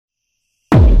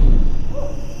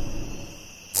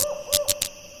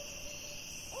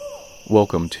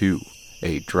Welcome to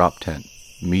a Drop Tent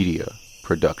Media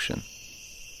production.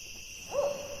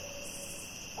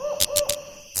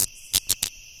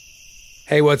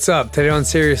 Hey, what's up? Today on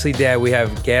Seriously Dad, we have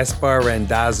Gaspare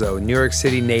Randazzo, New York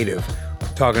City native. We're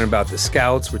talking about the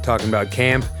Scouts, we're talking about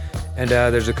camp, and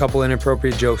there's a couple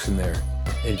inappropriate jokes in there.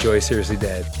 Enjoy Seriously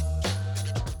Dad.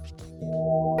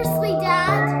 Seriously,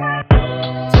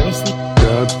 Dad? Seriously,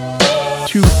 Dad?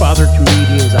 Two father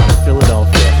comedians out of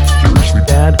Philadelphia. Seriously,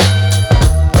 Dad?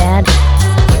 Dad?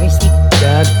 Seriously?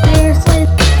 Dad? Seriously?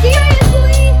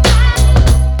 Seriously?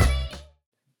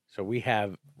 So we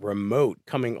have remote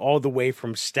coming all the way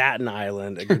from Staten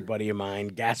Island, a good buddy of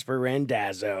mine, Gaspare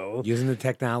Randazzo. Using the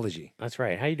technology. That's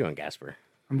right. How you doing, Gaspare?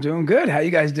 I'm doing good. How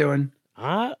you guys doing?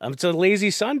 It's a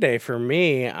lazy Sunday for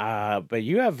me, but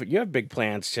you have big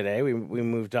plans today. We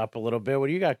moved up a little bit. What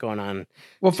do you got going on?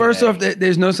 Well, first today? off,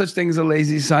 there's no such thing as a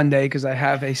lazy Sunday because I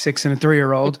have a 6 and a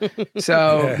 3-year-old.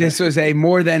 So this was a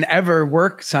more than ever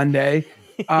work Sunday,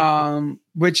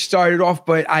 which started off,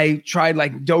 but I tried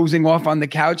like dozing off on the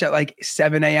couch at like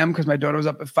 7 a.m. because my daughter was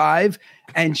up at 5,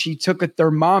 and she took a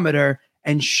thermometer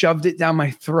and shoved it down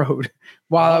my throat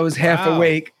while I was half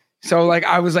awake. So like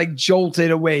I was like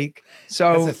jolted awake.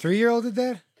 So That's a 3-year-old did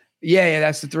that? yeah,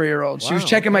 that's the 3-year-old. She was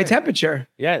checking my temperature.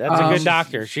 Yeah, that's a good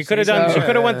doctor. She could have done. She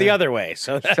could have went the other way.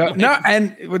 So No,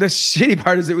 and the shitty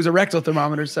part is it was a rectal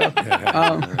thermometer. So,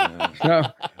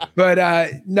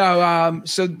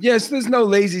 so yes, there's no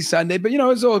lazy Sunday, but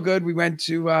it's all good. We went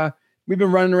to, we've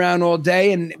been running around all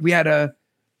day, and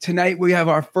tonight we have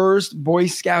our first Boy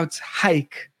Scouts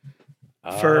hike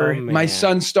for my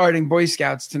son starting Boy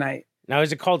Scouts tonight. Now,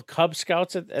 is it called Cub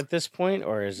Scouts at this point,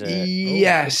 or is it?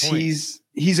 Yes,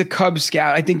 he's a Cub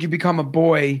Scout. I think you become a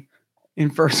boy in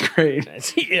first grade.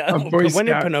 When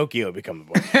did Pinocchio become a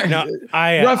boy? No,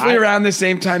 roughly around the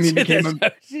same time he became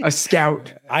a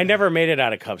scout. I never made it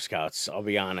out of Cub Scouts. I'll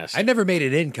be honest. I never made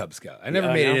it in Cub Scout. I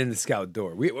never made it in the Scout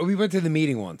door. We went to the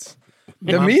meeting once.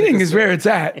 The meeting is where it's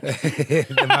at.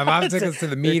 My mom took us to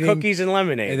the meeting. Cookies and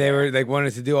lemonade. And they were like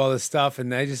wanted to do all this stuff,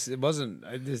 and it wasn't.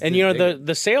 And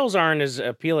the sales aren't as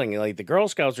appealing. Like the Girl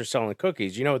Scouts are selling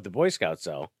cookies. You know what the Boy Scouts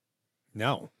sell?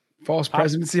 No. False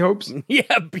presidency hopes? Yeah,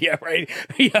 right.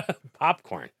 Yeah,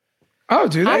 popcorn. Oh,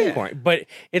 do they? Popcorn, but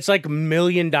it's like $1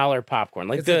 million popcorn.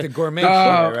 Like it's like the gourmet shit,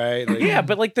 right? Like, yeah,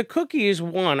 but like the cookies,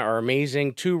 one, are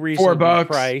amazing. Two, reasonably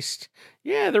priced.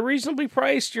 Yeah, they're reasonably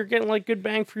priced. You're getting like good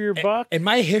bang for your buck. In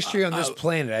my history on this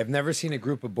planet, I've never seen a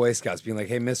group of Boy Scouts being like,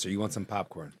 "Hey, Mister, you want some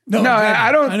popcorn?" No,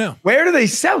 I don't. I know. Where do they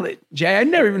sell it, Jay? I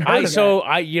never even heard of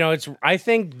that. I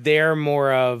think they're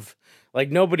more of like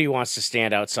nobody wants to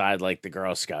stand outside like the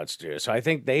Girl Scouts do. So I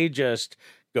think they just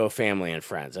go family and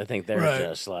friends. I think they're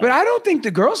just like. But I don't think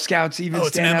the Girl Scouts even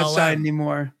stand outside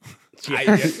anymore.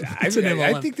 I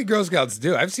think the Girl Scouts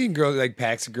do. I've seen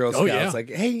packs of Girl Scouts.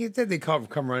 Like, hey, they come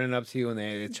running up to you and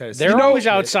they try to. They're always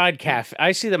outside cafe.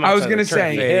 I see them. Outside I was gonna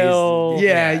say Hill,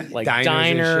 like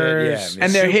diners,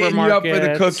 and they're hitting you up for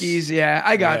the cookies. Yeah,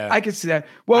 I can see that.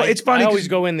 Well, it's funny. I always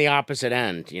go in the opposite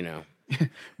end.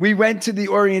 We went to the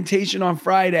orientation on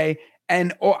Friday,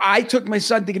 and I took my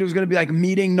son thinking it was going to be like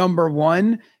meeting number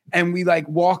 1, and we like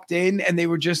walked in, and it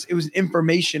was an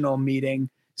informational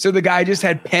meeting. So the guy just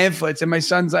had pamphlets, and my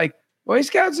son's like, Boy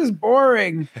Scouts is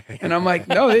boring. And I'm like,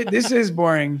 no, this is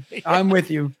boring. I'm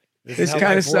with you. This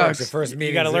kind of sucks. The first meeting,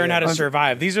 you got to learn how to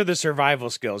survive. These are the survival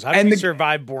skills. How do you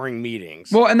survive boring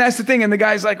meetings? Well, and that's the thing. And the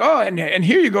guy's like, oh, and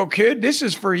here you go, kid. This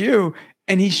is for you.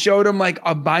 And he showed him like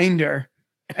a binder.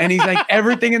 And he's like,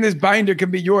 everything in this binder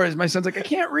can be yours. My son's like, I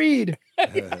can't read.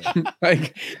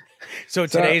 So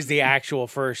today's the actual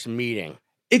first meeting.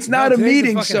 It's not a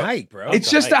meeting. So hike, bro. It's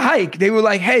just a hike. They were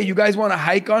like, hey, you guys want to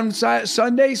hike on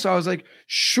Sunday? So I was like,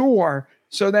 sure.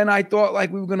 So then I thought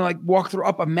like we were going to like walk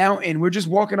up a mountain. We're just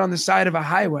walking on the side of a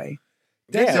highway.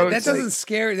 That doesn't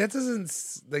scare. That doesn't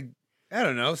like, I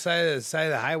don't know, side of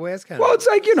the highway. That's kind of. Well, it's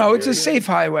like, it's a safe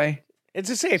highway. It's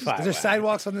a safe highway. Is there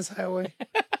sidewalks on this highway?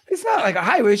 It's not like a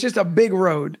highway. It's just a big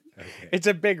road. Okay. It's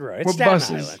a big road. It's with Staten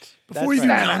buses. Island. Before you do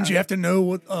mountains, you have to know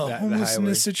what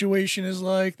homelessness situation is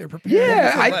like. They're prepared.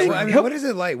 Yeah, I think. I mean, what is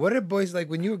it like? What are boys like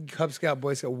when you were Cub Scout,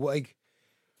 Boy Scout? Like,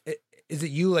 is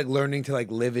it you like learning to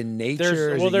like live in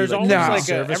nature? There's always like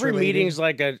every meeting's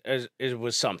like it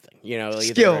was something.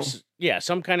 Skill.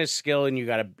 Some kind of skill, and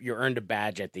you earned a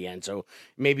badge at the end. So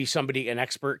maybe an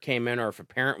expert came in, or if a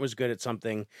parent was good at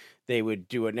something, they would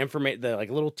do a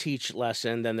little teach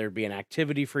lesson. Then there'd be an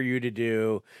activity for you to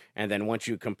do, and then once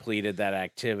you completed that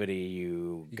activity,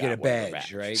 you get a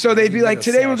badge, right? So they'd be like,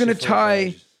 today we're gonna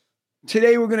tie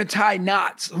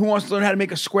knots. Who wants to learn how to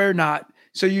make a square knot?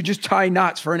 So you just tie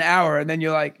knots for an hour, and then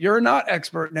you're like, you're a knot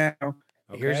expert now.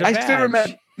 Okay. Here's a I badge. still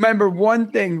remember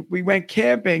one thing. We went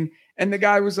camping, and the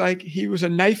guy was like, he was a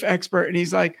knife expert, and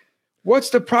he's like, "What's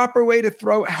the proper way to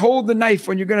hold the knife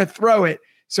when you're gonna throw it?"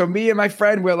 So me and my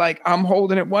friend were like, I'm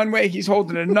holding it one way, he's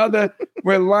holding it another.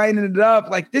 We're lining it up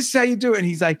like, this is how you do it. And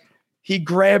he's like, he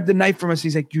grabbed the knife from us.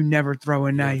 He's like, you never throw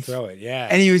a knife. Throw it, yeah.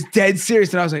 And he was dead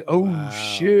serious. And I was like, oh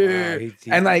shit.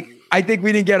 Wow. And like, I think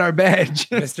we didn't get our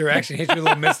badge. Misdirection. Hit you with a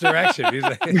little misdirection. He's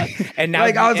like, And now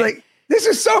like, I was like, this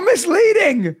is so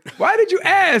misleading. Why did you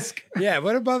ask? yeah,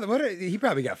 what about he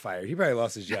probably got fired. He probably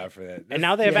lost his job for that. and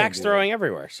now they have Yeah, axe throwing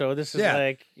everywhere. So this is Yeah.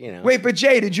 like, you know. Wait, but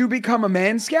Jay, did you become a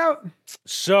man scout?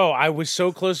 So I was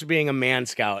so close to being a man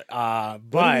scout,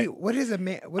 but what is a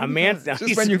man? What a do you man. call it?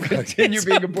 Just when you continue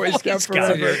being a Boy Scout Scout.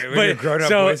 So forever. you're a grown-up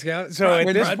Boy Scout? So at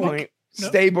When this Pride point, No.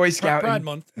 Stay Boy Pride Scouting.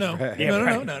 Month. No.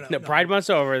 yeah, No. Pride Month's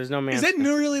over. There's no man. Is that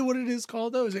really what it is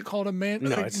called though? Is it called a man?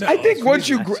 No, like, it's I think it's once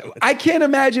you, not. I can't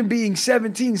imagine being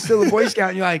 17, still a Boy Scout,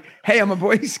 and you're like, hey, I'm a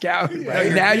Boy Scout.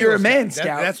 Right, Now an you're a Eagle man Scout.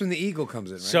 scout. That's when the eagle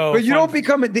comes in, right? So, But you fun- don't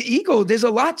become the eagle. There's a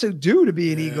lot to do to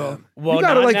be an eagle. Well, you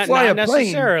gotta not, like fly not a plane.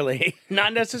 necessarily.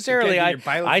 Not necessarily. Your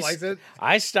pilot I, flies it?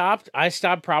 I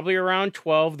stopped probably around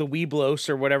 12, the Weeblos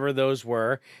or whatever those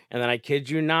were. And then I kid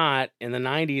you not, in the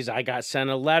 90s, I got sent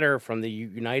a letter from the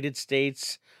United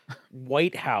States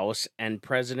White House, and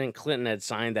President Clinton had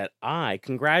signed that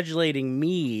congratulating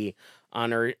me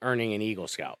on earning an Eagle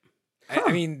Scout.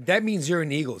 I mean, that means you're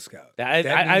an Eagle Scout. That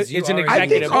means you it's an are an I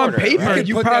executive think on order. paper, You right? could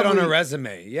you put that on a probably-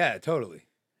 resume. Yeah, totally.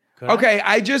 Okay,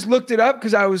 I just looked it up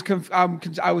because I was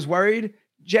I was worried.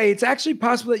 Jay, it's actually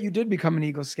possible that you did become an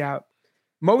Eagle Scout.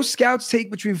 Most scouts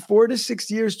take between 4 to 6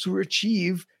 years to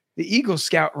achieve the Eagle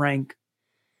Scout rank.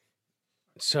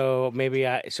 So maybe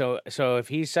so if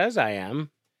he says I am,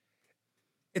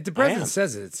 If the president am.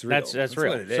 says it, it's real. That's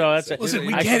real. what it is. So that's- Listen,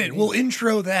 we I- get it. We'll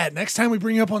intro that next time we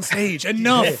bring you up on stage.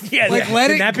 Enough. Yeah, like yeah. let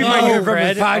Can it that be go. my new From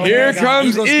his Fred? podcast. Here God,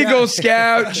 comes Eagle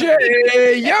Scout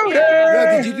Jay Yoder.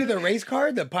 Yeah, did you do the race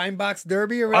card, the Pine Box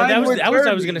Derby, or Oh, that I'm was with that was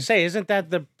I was Kirby. gonna say. Isn't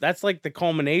that that's like the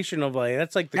culmination of like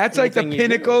that's like the That's cool like the thing you do.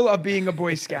 pinnacle of being a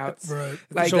Boy Scout. Right.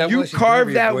 Like So you unless carve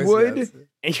Derby that Boy wood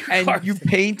Scouts. and carve you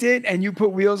paint it and you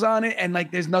put wheels on it and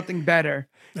like there's nothing better.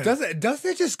 Doesn't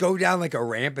it just go down like a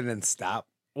ramp and then stop?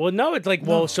 Well, no, it's like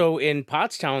so in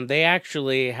Pottstown they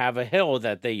actually have a hill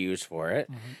that they use for it,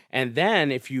 and then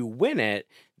if you win it,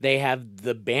 they have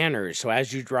the banners. So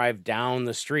as you drive down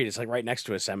the street, it's like right next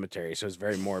to a cemetery, so it's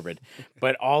very morbid.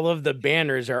 But all of the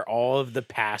banners are all of the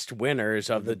past winners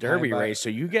of the Derby Pine Box. race, so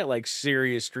you get like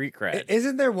serious street cred.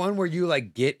 Isn't there one where you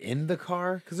like get in the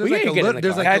car? Because there's Well, like yeah, a you get in the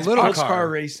there's car. like That's a little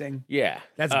boxcar racing. Yeah,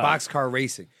 That's Oh. boxcar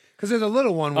racing. Because there's a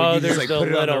little one where Oh, you there's just like the put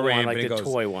it on the little one, ramp like and it the goes.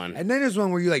 toy one. And then there's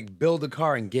one where you like build a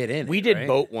car and get in. We it, did right?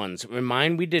 boat ones. In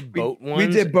mine, we did boat ones. We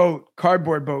did boat,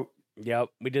 cardboard boat. Yep,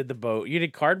 we did the boat. You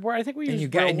did cardboard. I think we And used you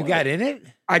got real wood. in it.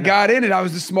 I got in it. I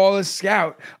was the smallest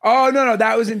scout. Oh no,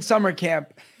 that was in summer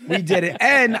camp. We did it.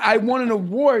 And I won an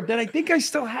award that I think I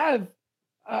still have.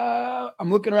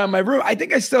 I'm looking around my room. I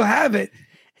think I still have it.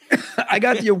 I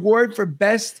got the award for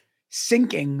best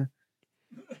sinking.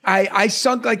 I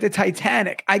sunk like the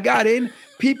Titanic. I got in.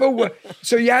 People were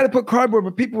so you had to put cardboard,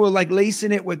 but people were like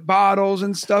lacing it with bottles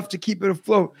and stuff to keep it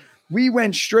afloat. We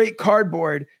went straight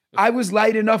cardboard. I was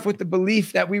light enough with the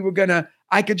belief that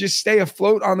I could just stay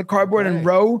afloat on the cardboard and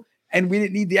row, and we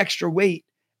didn't need the extra weight.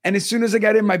 And as soon as I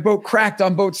got in, my boat cracked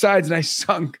on both sides and I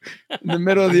sunk in the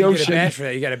middle of the You get a ocean. badge for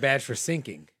that. You got a badge for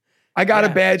sinking. I got a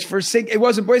badge for sink. It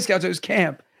wasn't Boy Scouts, it was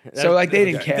camp. So like they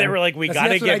didn't care. They were like, we got to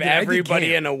That's what I give did. I did everybody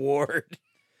camp. an award.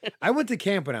 I went to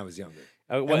camp when I was younger.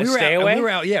 What, And we were stay out, away? and we were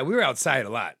out. Yeah, we were outside a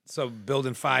lot. So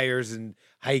building fires and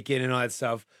hiking and all that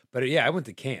stuff. But yeah, I went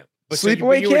to camp. But so you- Sleepaway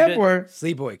but you were camp di- or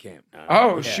Sleepaway camp.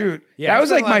 oh Yeah. shoot. Yeah, that I was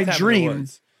spent like a lot my of time in the dream.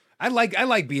 woods. I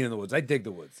like being in the woods. I dig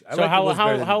the woods. I So like the how woods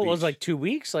better than how the it was beach. like 2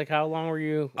 weeks? Like how long were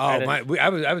you? Oh at it? my!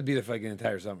 I would be there for like an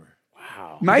entire summer.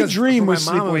 Wow, My Because dream for was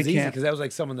my mom, it sleepaway was easy camp. because that was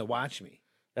like someone to watch me.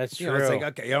 that's You true. know, it's like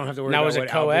okay, you don't have to worry. Now, about was it what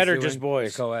co-ed Albert's or doing. just boys?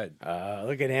 It's co-ed.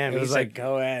 Look at him. It was He's like like-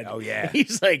 co-ed. Oh yeah,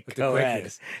 He's like With the co-ed.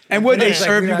 quickness. And would they It's like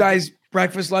serve we you had- guys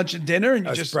breakfast, lunch, and dinner? And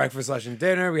you Us just breakfast, lunch, and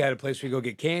dinner. We had a place where we go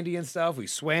get candy and stuff. We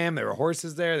swam. There were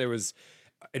horses there. There was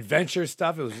adventure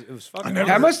stuff. It was fucking.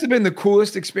 that must have been the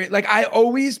coolest experience. Like I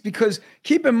always, because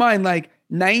keep in mind, like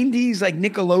 90s, like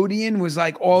Nickelodeon was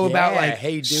like all about Yeah, like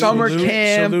Hey Dude. summer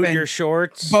camp Salute and your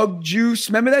shorts. Bug Juice.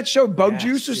 Remember that show, Bug Yes,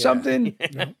 Juice or yeah. something?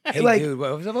 Hey like- dude,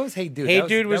 what was Hey Dude? Hey That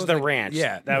Dude was that the like- ranch.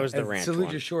 Yeah, That was the And ranch Salute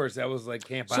one. Your Shorts. That was like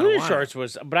Camp. Salute your Iowa. shorts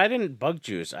was, but I didn't bug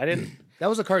juice. I didn't. That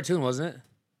was a cartoon, wasn't it?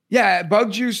 Yeah,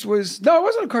 Bug Juice was no, it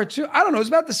wasn't a cartoon. I don't know. It was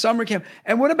about the summer camp.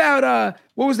 And what about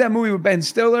what was that movie with Ben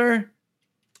Stiller?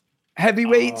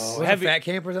 Heavyweights. Was it Heavy- Fat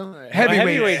Camp or something?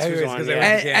 Heavyweights was on, 'cause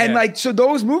yeah. they were- And like, so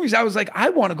those movies, I was like, I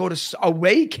want to go to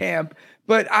away camp.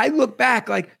 But I look back,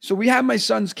 like, so we had my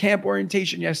son's camp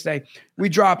orientation yesterday. We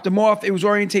dropped him off. It was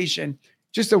orientation,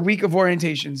 just a week of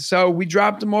orientation. So we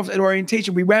dropped him off at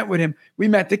orientation. We went with him. We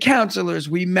met the counselors.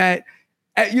 We met,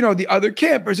 the other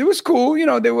campers. It was cool.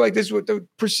 They were like, this is what the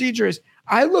procedure is.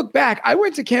 I look back. I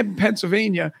went to camp in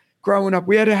Pennsylvania growing up.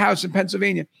 We had a house in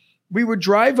Pennsylvania. We would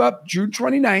drive up June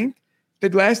 29th, the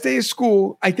last day of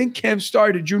school. I think camp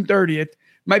started June 30th.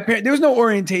 There was no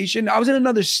orientation. I was in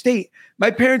another state. My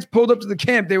parents pulled up to the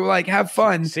camp. They were like, have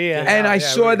fun. See ya. And I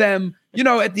saw right. them,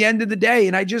 at the end of the day,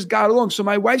 and I just got along. So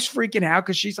my wife's freaking out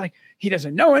because she's like, he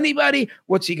doesn't know anybody.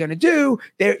 What's he going to do?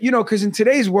 Because in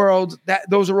today's world,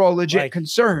 those are all legit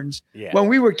concerns. Yeah. When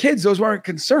we were kids, those weren't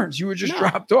concerns. You were just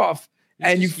dropped off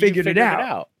and you figured it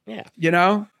out. Yeah.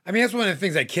 I mean, that's one of the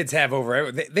things that kids have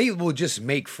over. They will just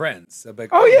make friends. They'll be like,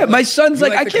 Oh, yeah. you My son's you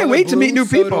like, I the can't color wait to meet blue? new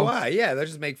So do people. I. Yeah, they'll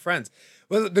just make friends.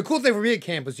 Well, the cool thing for me at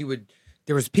camp was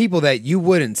there was people that you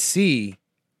wouldn't see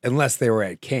unless they were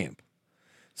at camp.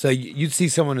 So you'd see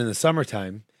someone in the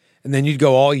summertime, and then you'd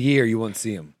go all year, you wouldn't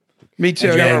see them. Me too.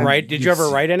 Did you yeah. ever write? Did you ever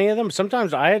write any of them?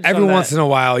 Sometimes I had. Every once in a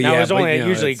while, Now yeah. it was only but,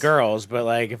 usually it's- girls, but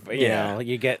like if,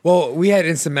 you get Well, we had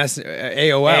instant message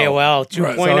AOL. AOL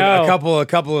 2.0. So a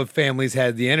couple of families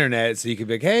had the internet, so you could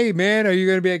be like, "Hey, man, are you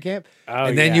going to be at camp?" Oh,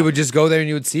 and then yeah. you would just go there and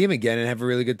you would see him again and have a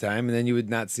really good time, and then you would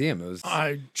not see him. It was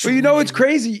But it's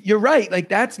crazy. You're right. Like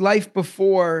that's life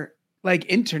before like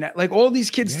internet. Like all these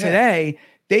kids today,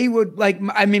 they would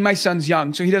my son's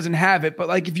young, so he doesn't have it. But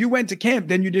like if you went to camp,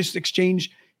 then you just exchange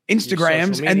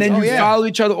Instagrams social and then media. you Oh, yeah. follow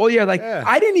each other all year. Like Yeah.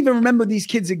 I didn't even remember these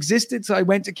kids existed. So I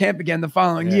went to camp again the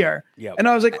following year. Yep. And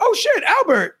I was like, oh shit,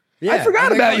 Albert. I forgot I'm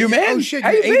like, about oh, you, man. Oh shit, How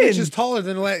you're you 8 been? inches taller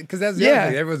than because that's the other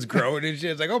thing. Everyone's growing and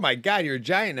shit. It's like, oh my god, you're a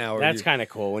giant now. That's kind of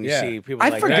cool when you Yeah. see people. I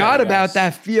like forgot that. about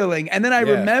that feeling. And then I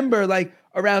Yeah. remember like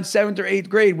around 7th or 8th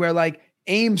grade where like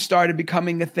AIM started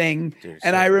becoming a thing.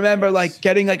 And I remember like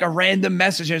getting like a random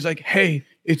message. And it's like, hey,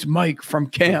 it's Mike from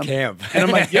camp. Camp. And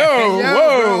I'm like, yo, Yo,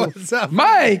 whoa, bro, what's up?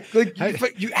 Mike, like,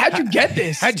 how'd you get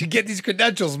this? How'd you get these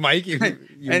credentials, Mike? You and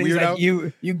he's weirdo.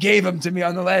 like, you gave them to me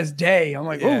on the last day. I'm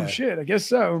like, Yeah. oh shit, I guess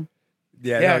so.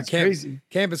 Yeah, Yeah, no, it's camp, crazy.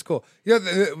 Camp is cool.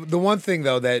 The one thing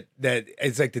though that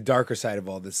it's like the darker side of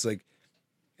all this, like,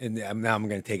 and now I'm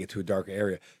going to take it to a darker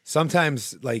area.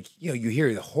 Sometimes, like you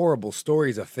hear the horrible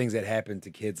stories of things that happen to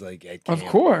kids, like at camp, Of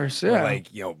course, or yeah. like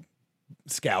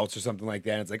scouts or something like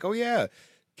that. It's like, oh yeah,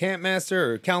 camp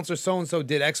master or counselor so and so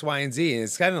did X, Y, and Z, and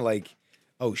it's kind of like,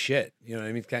 oh shit, you know what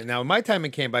I mean? Now, in my time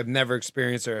in camp, I've never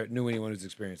experienced or knew anyone who's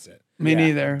experienced it. Me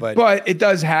neither. but- But it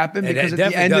does happen It because at the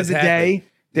definitely end of does the happen. day,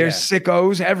 there's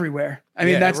sickos everywhere. I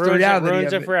mean, Yeah. that's the Ruins reality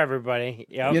of it for everybody.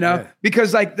 Yep. Yeah.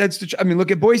 because like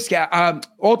look at Boy Scout,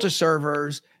 altar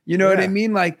servers. You know what I Yeah.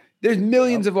 mean? Like there's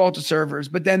millions of altar servers,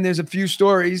 but then there's a few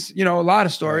stories, a lot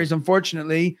of stories,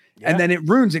 unfortunately, and then it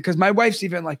ruins it. Because my wife's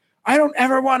even like, I don't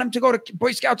ever want him to go to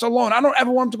Boy Scouts alone. I don't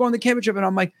ever want him to go on the camping trip. And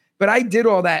I'm like, but I did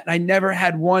all that, and I never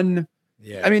had one.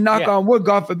 Yeah, I mean, knock on wood,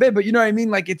 God forbid, but you know what I mean?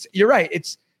 Like you're right.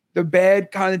 It's the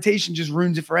bad connotation just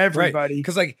ruins it for everybody.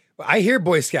 Because like I hear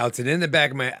Boy Scouts, and in the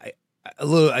back of my,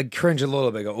 I cringe a little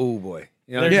bit. I go, oh boy,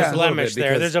 There's just a little blemish bit there.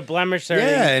 because- There's a blemish there Yeah,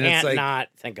 that and you it's can't like- not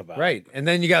think about. right. And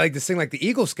then you got like this thing like the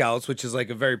Eagle Scouts, which is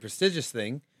like a very prestigious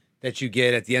thing that you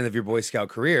get at the end of your Boy Scout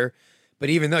career. But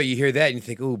even though you hear that and you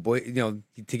think, oh boy,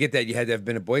 to get that you had to have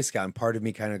been a Boy Scout, and part of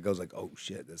me kind of goes like, oh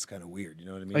shit, that's kind of weird. You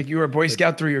know what I mean? Like you were a Boy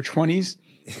Scout through your 20s.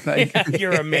 Like,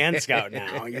 You're a man scout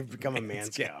now. You've become a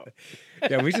man scout.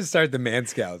 Yeah, we should start the Man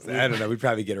Scouts. I don't know. We'd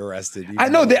probably get arrested. I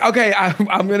know that. Okay,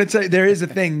 I'm gonna tell you there is a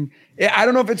thing. I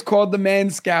don't know if it's called the Man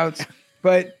Scouts,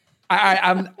 but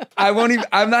I won't even.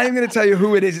 I'm not even gonna tell you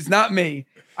who it is. It's not me.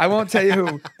 I won't tell you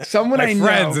who. Someone My I know.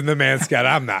 friends in the Man Scout.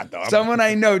 I'm not though. Someone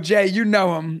I know. Jay, you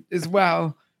know him as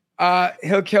well.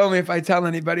 He'll kill me if I tell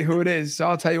anybody who it is. So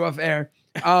I'll tell you off air.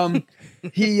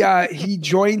 He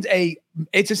joined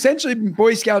it's essentially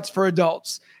Boy Scouts for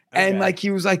adults. And like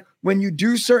he was like, when you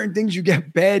do certain things, you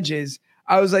get badges.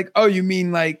 I was like, oh, you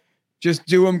mean like just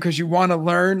do them because you want to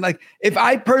learn? Like if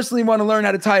I personally want to learn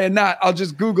how to tie a knot, I'll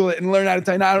just Google it and learn how to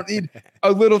tie a knot. I don't need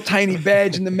a little tiny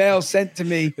badge in the mail sent to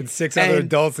me. and six other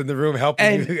adults in the room helping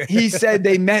And you. he said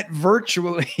they met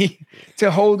virtually to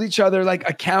hold each other like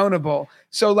accountable.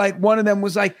 So like one of them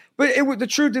was like, but the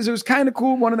truth is it was kind of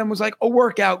cool. One of them was like a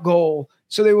workout goal.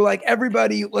 So they were like,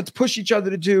 everybody, let's push each other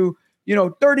to do,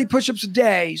 30 push-ups a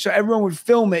day. So everyone would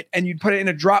film it and you'd put it in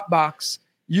a Dropbox,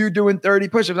 you doing 30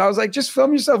 push-ups. I was like, just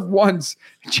film yourself once,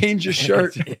 change your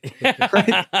shirt,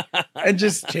 right? And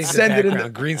just Change the send it in.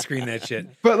 background, green screen that shit.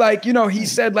 But like, you know, he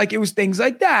said like it was things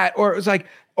like that, or it was like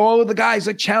all of the guys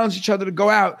like challenged each other to go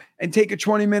out and take a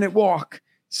 20-minute walk.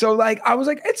 So like, I was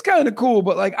like, it's kind of cool,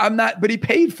 but like, I'm not, but he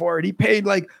paid for it. He paid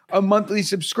like a monthly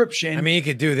subscription. I mean, you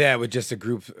could do that with just a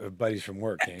group of buddies from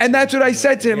work. can't And you? that's what I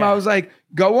said to him. Yeah. I was like,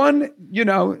 go on, you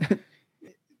know,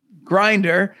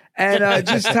 Grinder and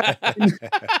just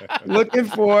looking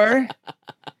for.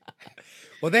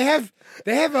 Well, they have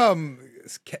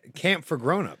camp for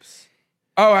grown-ups.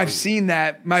 Oh, I've seen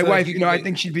that. My So, like, wife, you you know, can- I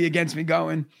think she'd be against me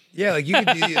going. Yeah, like you could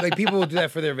do, like people will do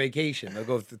that for their vacation. They'll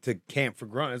go to camp for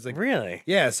grown. It's like Really?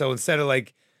 yeah. So instead of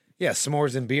like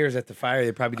s'mores and beers at the fire,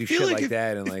 they probably do shit like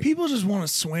that. And if like people just want to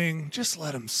swing, just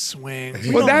let them swing. We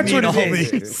Well, don't that's need what all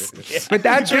it these. But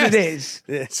that's what it is.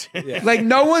 Yes. Like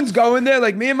no one's going there.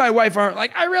 Like me and my wife aren't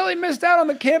like, I really missed out on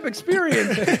the camp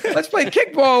experience. Let's play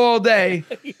kickball all day.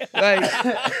 Like,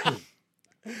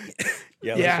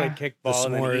 Yeah, Yeah. let's play kickball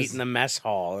and then s'mores. eat in the mess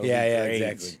hall. It'll be yeah, great.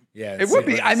 exactly. Yeah, it would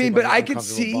be. sleep I on- mean, sleep but on I could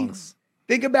uncomfortable see. bunks.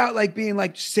 Think about like being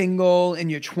like single in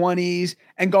your 20s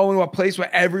and going to a place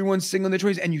where everyone's single in their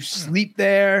 20s and you sleep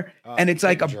there and it's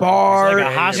like a bar. Like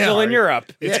a hostel in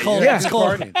Europe. It's Yeah, called yeah.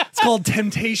 it's called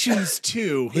Temptations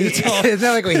 2. It's all, Isn't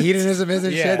that like what hedonism is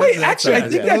and Yeah. shit? Wait, That's actually, I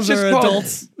what- think yeah. that's those just are called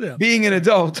adults. Yeah. being an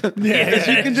adult. Because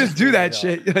you can just do that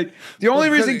shit. Like the only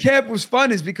Well, reason because- camp was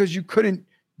fun is because you couldn't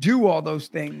do all those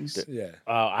things. Yeah.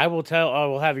 I will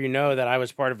have you know that I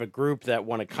was part of a group that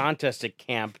won a contest at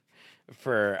camp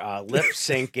for lip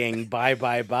syncing "Bye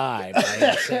Bye Bye." by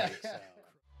NSYNC.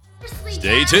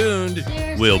 Stay tuned.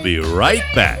 We'll be right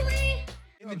back.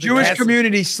 The Jewish Cats-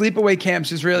 community, sleepaway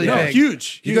camps is really No, big.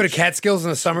 huge. You go to Catskills in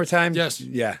the summertime? Yes.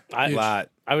 Yeah. I- a lot.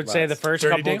 I would say the first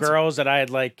Dirty couple Dancing. girls that I had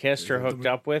like kissed or hooked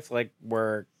up with like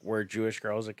were Jewish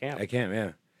girls at camp. I can't,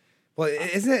 yeah. Well,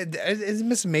 isn't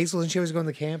Miss Maisel, and she always go to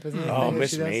the camp? Isn't it? Oh, Isn't that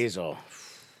Miss she does? Maisel.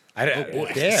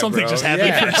 Yeah, Something bro. just happened.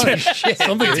 Yeah. Holy shit.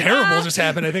 Something terrible just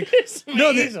happened. I think.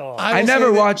 No, Maisel. I will never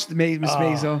say that watched Miss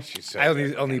Maisel. She's so I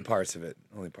good. only parts of it.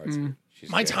 Only parts of it. She's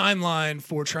my great. timeline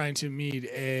for trying to meet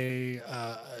a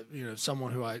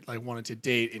someone who I like wanted to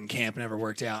date in camp never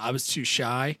worked out. I was too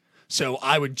shy. So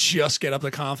I would just get up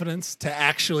the confidence to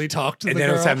actually talk to And the then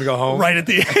girl it was time to go home? right at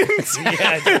the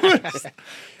end.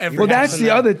 Every Well, that's once the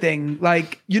in a- other thing.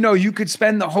 Like, you know, you could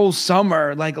spend the whole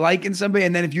summer like liking somebody,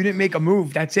 and then if you didn't make a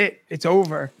move, that's it. It's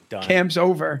over. Done. Camp's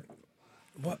over.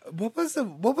 What was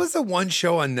the one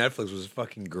show on Netflix was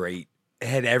fucking great? It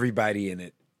had everybody in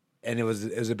it, and it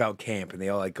was about camp, and they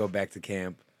all like go back to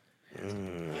camp.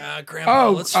 Grandma,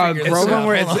 Oh, let's figure It's this the one out.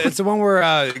 where Hold on. it's the one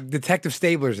where Detective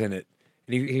Stabler's in it,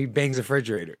 and he bangs a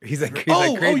refrigerator. He's like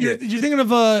Oh, crazy. you're thinking of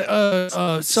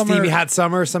summer. Steamy Hot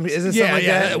Summer or something? Isn't it Yeah, something like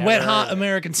yeah, that? wet hot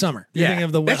American summer. You're thinking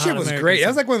of the wet that shit hot was American great. That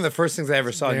was Summer. like one of the first things I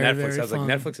ever saw on Very, Netflix. very I was like, fun.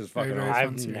 Netflix is fucking Very, very awesome.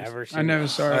 fun I've series. never seen. I never that.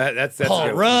 saw it. That's Paul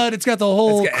good. Rudd. It's got the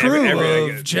whole It's got crew everybody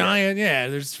of good, giant. Yeah,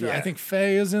 there's. Yeah. I think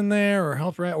Faye is in there, or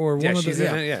Help Rat, or Yeah, one of she's the.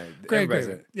 in it. Yeah, Great, everybody's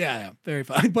great. in it. Yeah, very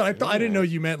fun. But I didn't know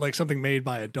you meant like something made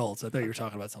by adults. I thought you were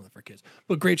talking about something for kids.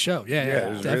 But great show. Yeah, Yeah, it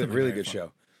was a definitely really very good fun.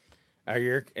 show.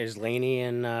 Is Lainey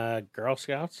in Girl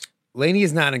Scouts? Lainey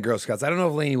is not in Girl Scouts. I don't know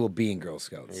if Lainey will be in Girl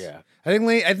Scouts. Yeah. I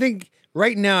think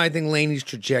right now I think Lainey's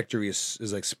trajectory is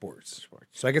like sports.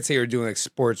 So I could say you're doing like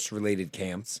sports related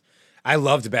camps. I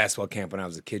loved basketball camp when I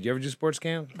was a kid. You ever do sports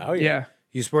camp? Oh Yeah.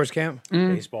 You sports camp?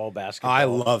 Baseball, Oh, basketball. I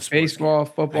love sports Baseball,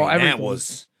 camp. football, I mean,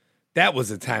 everything. that was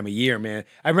the time of year, man.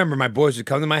 I remember my boys would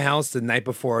come to my house the night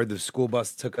before the school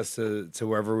bus took us to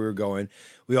wherever we were going.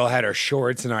 We all had our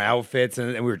shorts and our outfits,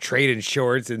 and we were trading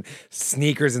shorts and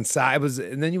sneakers and socks.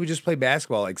 And then you would just play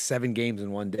basketball like 7 games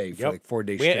in one day for Yep. like 4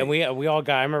 days We, straight. and we all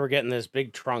got. I remember getting this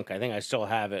big trunk. I think I still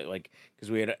have it, like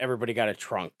because everybody got a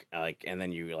trunk, like, and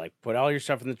then you like put all your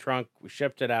stuff in the trunk. We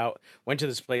shipped it out. Went to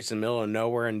this place in the middle of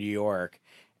nowhere in New York,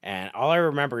 and all I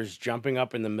remember is jumping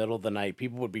up in the middle of the night.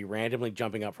 People would be randomly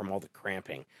jumping up from all the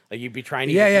cramping. Like you'd be trying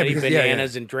to Yeah, eat yeah, many because- yeah, yeah.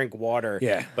 bananas and drink water.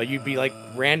 Yeah. but you'd be like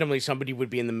randomly somebody would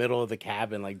be in the middle of the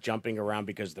cabin, like jumping around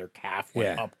because their calf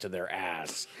went Yeah. up to their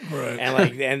ass. Right. And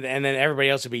like and then everybody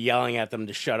else would be yelling at them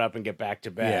to shut up and get back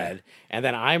to bed. And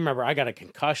then I remember I got a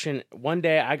concussion. One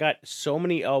day I got so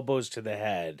many elbows to the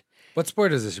head, What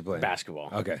sport is this you're playing? basketball.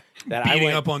 Okay. That Beating I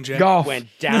went, up on Jack. Golf. went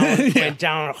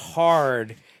down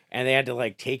hard, and they had to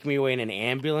like take me away in an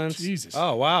ambulance. Jesus.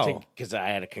 Oh wow. Because I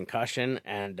had a concussion,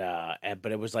 and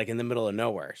but it was like in the middle of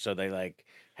nowhere, so they like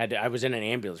I was in an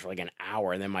ambulance for like an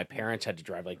hour, and then my parents had to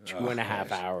drive like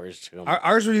 2.5 hours to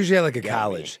Ours were usually at like a Got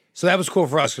college, so that was cool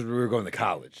for us because we were going to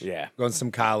college. Yeah. going to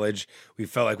some college. We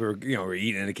felt like we were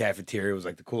eating in the cafeteria. It was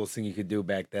like the coolest thing you could do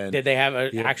back then. Did they have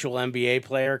an actual NBA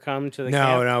player come to the No,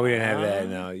 camp? no, we didn't have that.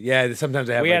 No, yeah, sometimes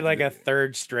they have. We had like a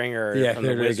third stringer from the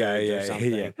third Wizards guy, or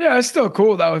something. yeah. Yeah, it's still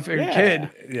cool though if you're a Yeah. kid.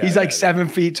 Yeah, He's like yeah. 7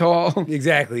 feet tall.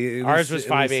 Exactly. Ours was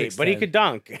 5'8", but he could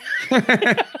dunk.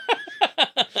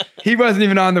 He wasn't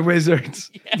even on the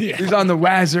Wizards. He was on the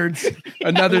Wazards,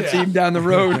 another team down the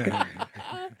road.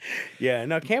 Yeah,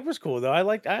 no, camp was cool though. I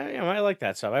like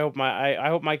that stuff. I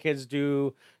hope my kids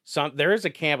do some. There is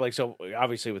a camp so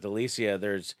obviously with Alicia,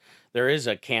 there is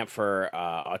a camp for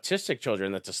autistic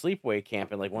children that's a sleepaway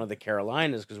camp in like one of the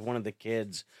Carolinas because one of the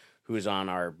kids who's on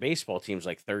our baseball team's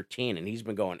like 13 and he's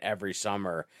been going every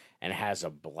summer and has a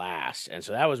blast. And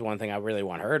so that was one thing I really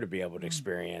want her to be able to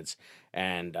experience.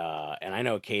 And I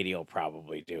know Katie will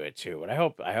probably do it too. But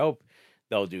I hope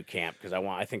they'll do camp because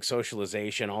I think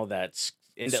socialization, all that's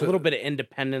a little bit of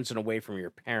independence and away from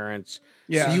your parents.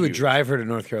 Yeah. So you would drive her to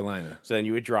North Carolina, So then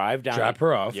you would drive down, drop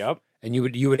her off. Yep. And you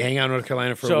would hang out in North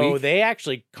Carolina for a So week. they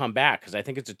actually come back because I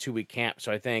think it's a 2-week camp.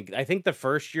 So I think the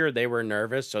first year they were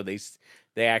nervous, so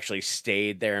they actually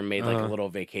stayed there and made like a little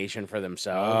vacation for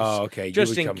themselves. Oh, okay. You Just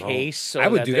would in come home. case. So I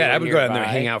would that do they that. I were would go down there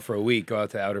and nearby. hang out for a week. Go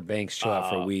out to Outer Banks, chill out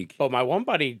for a week. But my one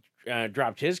buddy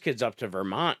dropped his kids up to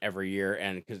Vermont every year,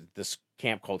 and because this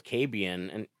camp called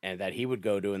Cabian, and that he would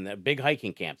go to, in the big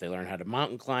hiking camp, they learn how to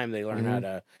mountain climb, they learn how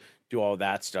to do all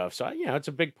that stuff. So it's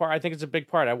a big part. I think it's a big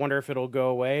part. I wonder if it'll go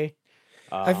away.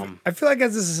 I feel like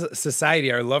as a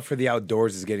society, our love for the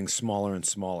outdoors is getting smaller and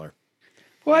smaller.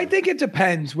 Well, I think it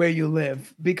depends where you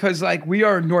live because like we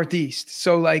are Northeast.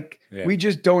 So like we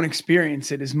just don't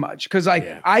experience it as much. Cause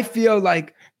like I feel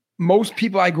like most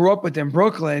people I grew up with in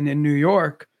Brooklyn and New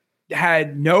York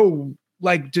had no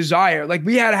like desire. Like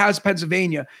we had a house in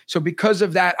Pennsylvania. So because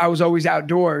of that, I was always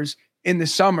outdoors in the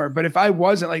summer. But if I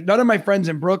wasn't, like none of my friends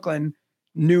in Brooklyn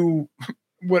knew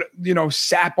what,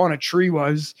 sap on a tree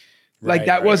was. Like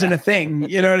that wasn't a thing.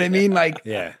 You know what I mean? Like,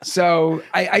 so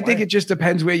I think it just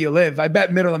depends where you live. I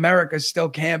bet middle America is still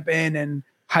camping and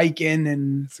hiking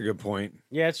and. That's a good point.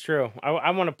 Yeah, it's true.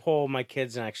 I want to poll my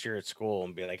kids next year at school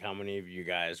and be like, how many of you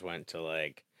guys went to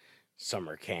like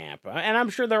summer camp? And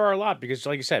I'm sure there are a lot because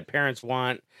like you said, parents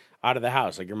want out of the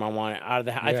house. Like your mom wanted out of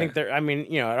the house. I think at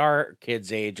our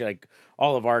kids' age, like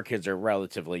all of our kids are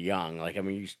relatively young. Like,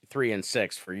 3 and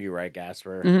 6 for you, right,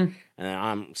 Gaspare? And then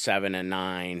I'm 7 and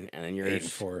 9, and then you're 8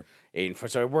 and 4. 8 and 4.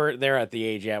 So they're at the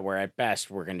age yet where at best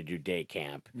we're going to do day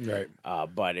camp. Right.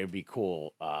 But it'd be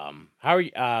cool. How are you,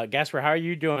 Gaspare? How are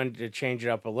you doing to change it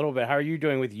up a little bit? How are you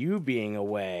doing with you being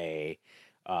away?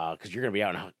 Because you're going to be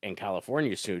out in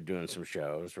California soon doing some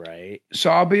shows, right?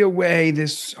 So I'll be away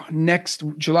this next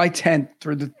July 10th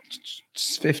through the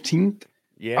 15th.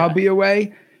 Yeah. I'll be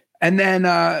away. And then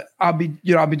I'll be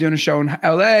doing a show in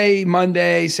LA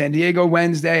Monday, San Diego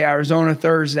Wednesday, Arizona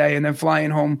Thursday, and then flying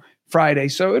home Friday.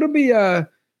 So it'll be a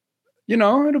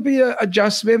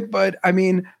adjustment, but I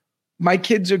mean, my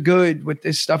kids are good with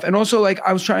this stuff. And also like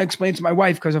I was trying to explain to my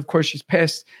wife, because of course she's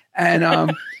pissed. And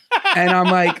and I'm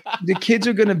like, the kids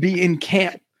are gonna be in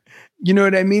camp. You know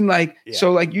what I mean? Like,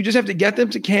 so like you just have to get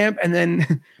them to camp and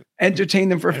then entertain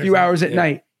them for a few hours at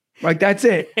night. Like that's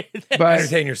it. But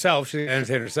Entertain yourself. She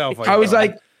entertain herself. I was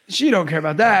like, she don't care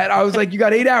about that. I was like, you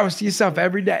got 8 hours to yourself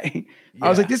every day. I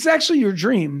was like, this is actually your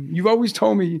dream. You've always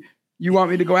told me you want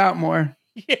me to go out more.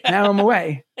 Now I'm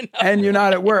away and you're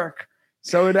not at work.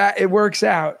 So it works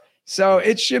out. So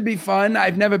it should be fun.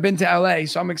 I've never been to LA,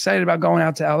 so I'm excited about going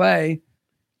out to LA.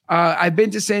 I've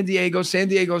been to San Diego. San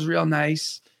Diego's real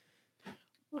nice.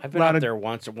 I've been up there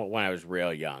once when I was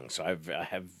real young, so I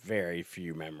have very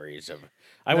few memories of.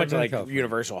 I went to like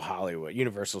Universal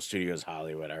Studios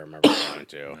Hollywood. I remember going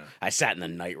to. I sat in the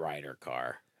Knight Rider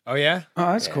car. Oh yeah,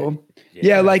 that's cool.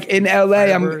 Yeah, like in LA,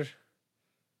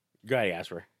 Go ahead,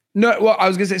 Gaspare. No, well, I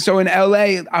was gonna say, so in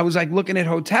LA, I was like looking at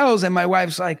hotels, and my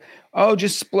wife's like, "Oh,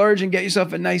 just splurge and get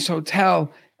yourself a nice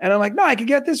hotel." And I'm like, "No, I could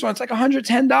get this one. It's like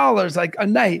 $110 like a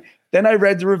night." Then I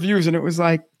read the reviews, and it was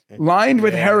like lined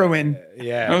with heroin.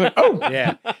 Yeah. I was like, "Oh,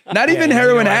 yeah." Not even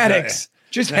heroin addicts,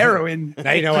 just heroin.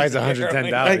 Now you know why it's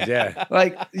 $110. Yeah.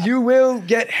 Like you will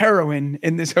get heroin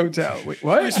in this hotel. Wait,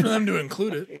 what? Nice for them to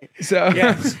include it. So,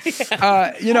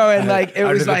 and like it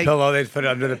was like pillow. They put it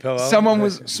under the pillow.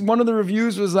 One of the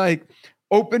reviews was like,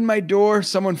 "Open my door,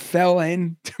 someone fell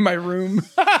into my room."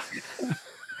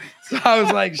 So I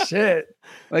was like, "Shit."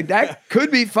 Like that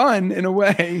could be fun in a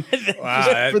way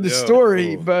Wow, for the that's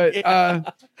story, cool.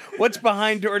 but What's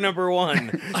behind door number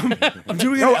 1? I'm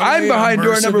doing no, an I'm LA behind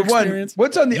door immersive number experience. 1.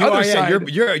 What's on the You other are, yeah,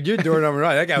 side? you're door number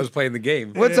 1. That guy was playing the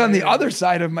game. What's on the other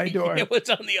side of my door? What's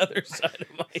on the other side of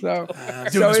my So, I'm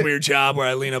doing so this it- weird job where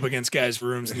I lean up against guys'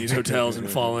 rooms in these hotels and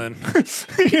fall in.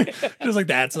 Just like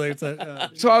that. So it's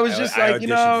So I was just I like, you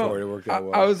auditioned for it. It know, worked out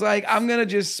well. I was like, I'm gonna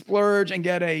just splurge and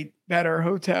get a better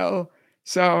hotel.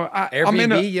 So I'm in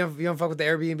Airbnb? a, You don't fuck with the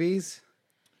Airbnbs?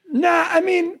 nah. I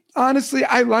mean, honestly,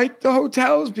 I like the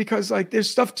hotels because like there's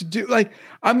stuff to do. Like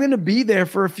I'm gonna be there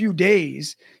for a few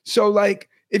days. So like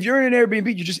if you're in an Airbnb,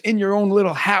 you're just in your own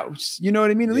little house. You know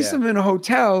what I mean? At least Yeah. I'm in a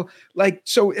hotel. Like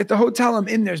so at the hotel I'm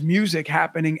in, there's music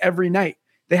happening every night.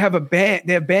 They have a band.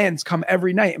 They have bands come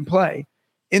every night and play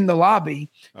in the lobby.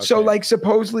 So Okay. like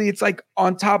supposedly it's like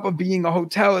on top of being a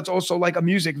hotel, it's also like a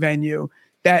music venue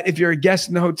that if you're a guest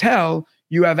in the hotel,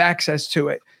 you have access to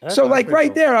it. So like pretty right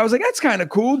cool. there, I was like, that's kind of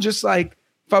cool. Just like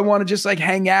if I want to just like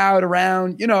hang out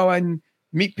around, you know, and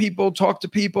meet people, talk to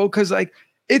people. Cause like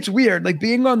it's weird, like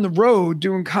being on the road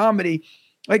doing comedy.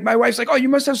 Like my wife's like, oh, you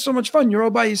must have so much fun. You're all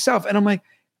by yourself. And I'm like,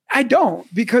 I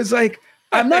don't, because like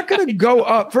I'm not gonna go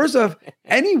up. First off,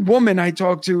 any woman I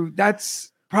talk to, that's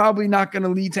probably not going to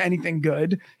lead to anything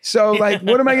good. So like,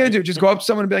 what am I going to do? Just go up to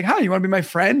someone and be like, hi, you want to be my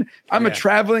friend? I'm a Yeah.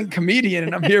 traveling comedian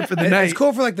and I'm here for the night. It's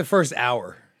cool for like the first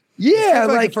hour. Yeah. for,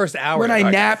 like, Like the first hour, when I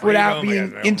like, nap without freedom, I being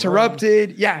got my own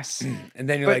interrupted. Yes. And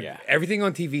then you're But- like, Yeah. everything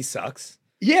on TV sucks.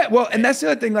 Yeah. Well, and that's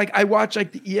the other thing. Like I watch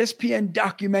like the ESPN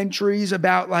documentaries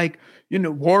about like, you know,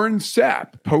 Warren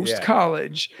Sapp post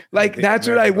college. Like The that's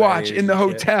what I American watch Gladiators in the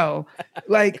and shit. hotel.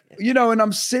 Like, you know, and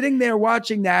I'm sitting there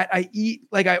watching that. I eat,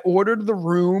 like I ordered the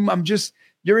room. I'm just,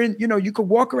 you're in, you know, you could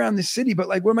walk around the city, but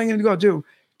like, what am I going to go do?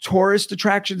 Tourist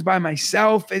attractions by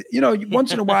myself. You know,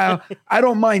 once in a while, I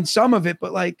don't mind some of it,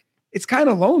 but like, it's kind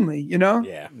of lonely, you know?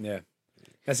 Yeah. Yeah.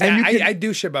 That's, And you can- I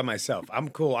do shit by myself. I'm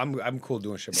cool. I'm cool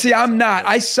doing shit by See, myself. I'm not.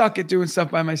 I suck at doing stuff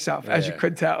by myself, as you Yeah.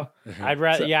 could tell. I'd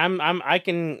rather,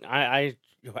 I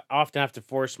often have to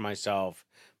force myself,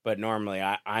 but normally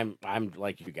I'm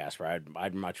like you guys, right?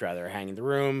 I'd much rather hang in the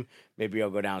room. Maybe I'll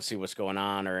go down and see what's going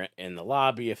on, or in the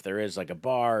lobby if there is like a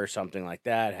bar or something like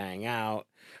that, hang out.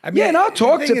 I mean, Yeah, and I'll the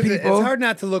talk thing to is, people. It's hard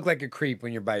not to look like a creep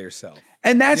when you're by yourself.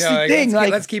 And that's You know, the thing.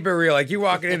 let's keep it real. Like you're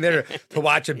walking in there to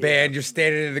watch a band, you're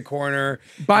standing in the corner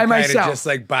By you're kinda myself. just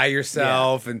like by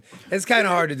yourself, and it's kind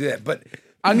of hard to do that. But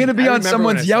I'm going to be I on remember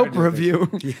when I someone's started Yelp doing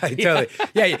review. Yeah, totally.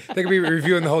 Yeah, they could be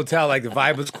reviewing the hotel. Like the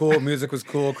vibe was cool, music was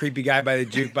cool, creepy guy by the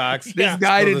jukebox. This guy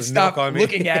Spilled didn't his stop milk on me.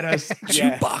 looking at us.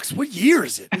 Jukebox. What year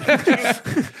is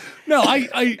it? No,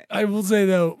 I will say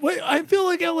though, I feel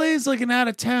like LA is like an out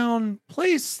of town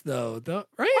place though, right?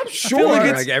 I'm I feel sure. like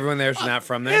Like, it's, everyone there's not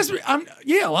from there.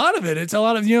 yeah, a lot of it. It's a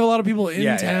lot of you have a lot of people in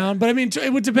Yeah, yeah. town, but I mean,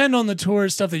 it would depend on the tour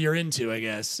stuff that you're into, I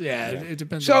guess. Yeah, it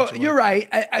depends. on So what you you're like.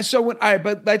 right. So when, all right,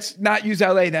 but let's not use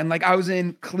LA then. Like I was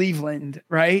in Cleveland,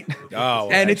 right? Oh,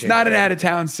 well, And that it's not an changed out of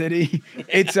town city.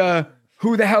 It's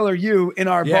who the hell are you in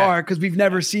our Yeah. bar? Because we've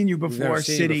never seen you before, never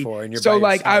seen you city. before, and you're So by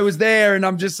like I yourself. was there and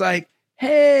I'm just like,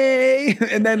 hey,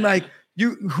 and then like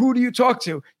who do you talk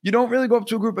to? You don't really go up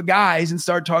to a group of guys and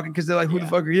start talking because they're like, who the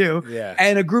fuck are you? Yeah.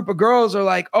 And a group of girls are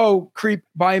like, oh, creep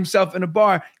by himself in a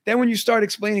bar. Then when you start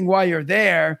explaining why you're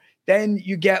there, then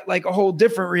you get like a whole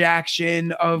different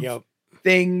reaction of Yep.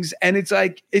 things. And it's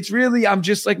like, it's really, I'm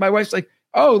just like, my wife's like,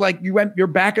 oh, like you're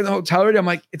back in the hotel already. I'm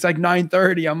like, it's like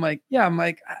 9:30. I'm like, yeah, I'm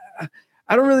like,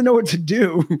 I don't really know what to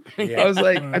do. Yeah. I was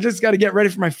like, I just got to get ready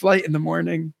for my flight in the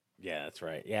morning. Yeah, that's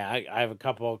right. Yeah, I have a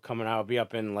couple coming out. I'll be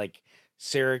up in like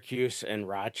Syracuse and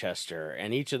Rochester,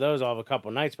 and each of those I'll have a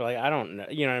couple nights. But like, I don't know,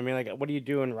 you know what I mean? Like, what do you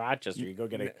do in Rochester? You go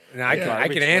get a And I can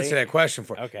garbage answer plate? that question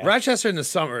for you. Okay. Rochester in the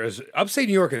summer is upstate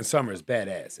New York in the summer is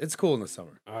badass. It's cool in the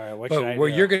summer. All right, what should I But where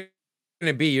do? you're going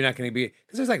to be, you're not going to be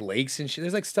because there's like lakes and shit.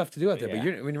 There's like stuff to do out there. Yeah. But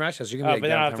you're in Rochester, you're Oh, going to but be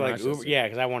then like I have to downtown like Uber. Rochester. Yeah,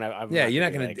 because I want to. Yeah, you're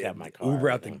not gonna going have my to car. Uber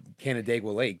out or the anything.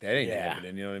 Canandaigua Lake. That ain't Yeah.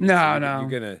 happening. You know what I mean? No,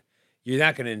 So no. You're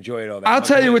not gonna enjoy it all that I'll much.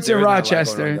 tell you what's in There isn't a lot going on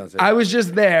Rochester. downstairs. I was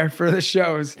just there for the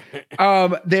shows.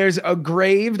 There's a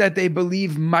grave that they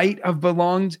believe might have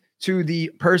belonged to the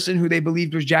person who they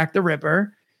believed was Jack the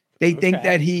Ripper. They think Okay.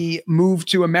 that he moved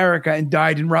to America and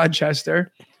died in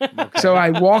Rochester. So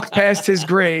I walked past his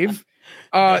grave.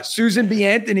 Susan B.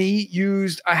 Anthony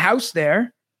used a house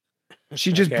there.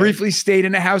 She just Okay. briefly stayed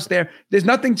in a house there. There's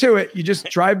nothing to it. You just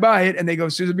drive by it and they go,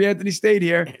 Susan B. Anthony stayed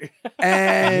here.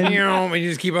 And and you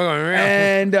just keep on going around.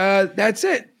 and that's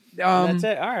it. That's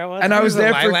it. All right. Well, and I was There's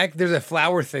a there for lilac. There's a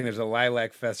flower thing. There's a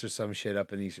lilac fest or some shit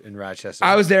up in Rochester.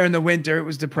 I was there in the winter. It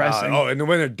was depressing. Oh, in the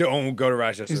winter, don't go to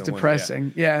Rochester. It was in the winter,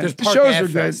 depressing. Yeah. There's The Park shows Ave were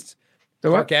good. Fest. The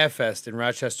what? Park Ave Fest in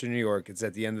Rochester, New York. It's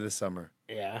at the end of the summer.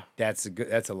 Yeah. That's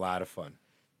a lot of fun.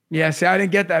 Yeah, see, I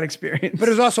didn't get that experience. But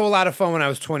it was also a lot of fun when I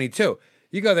was 22.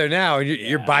 You go there now and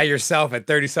you're by yourself at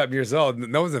 30-something years old.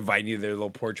 No one's inviting you to their little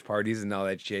porch parties and all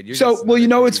that shit. You're So, just well, you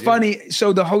know, another it's dude. funny.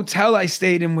 So the hotel I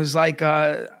stayed in was like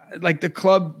the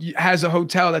club has a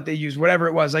hotel that they use, whatever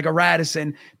it was, like a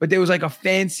Radisson, but there was like a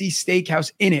fancy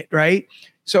steakhouse in it, right?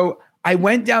 So I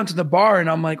went down to the bar and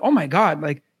I'm like, oh my God,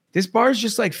 like this bar is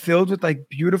just like filled with like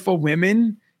beautiful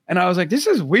women. And I was like, this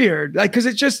is weird. Like, cause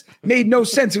it just made no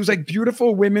sense. It was like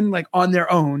beautiful women like on their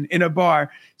own in a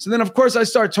bar. So then of course I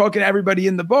start talking to everybody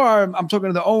in the bar. I'm talking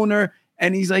to the owner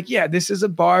and he's like, yeah, this is a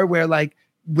bar where like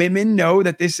women know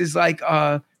that this is like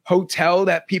a hotel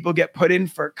that people get put in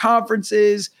for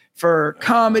conferences, for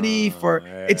comedy,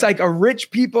 it's like a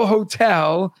rich people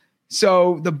hotel.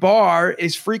 So the bar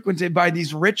is frequented by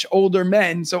these rich older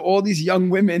men. So all these young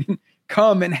women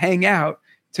come and hang out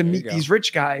to meet these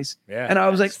rich guys. Yeah. And I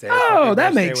was like,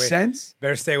 that makes sense.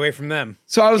 Better stay away from them.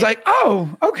 So I was like, oh,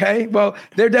 okay. Well,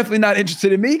 they're definitely not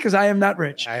interested in me because I am not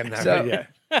rich. I am not So, yet.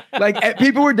 Like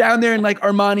people were down there in like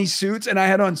Armani suits and I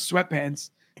had on sweatpants.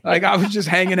 Like I was just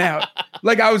hanging out.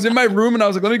 Like I was in my room and I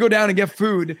was like, let me go down and get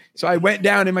food. So I went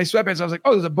down in my sweatpants. I was like,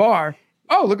 oh, there's a bar.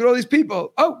 Oh, look at all these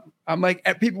people. Oh, I'm like,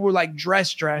 people were like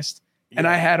dressed. And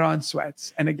I had on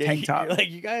sweats and a tank top. You're like,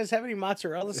 you guys have any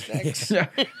mozzarella sticks? Yeah.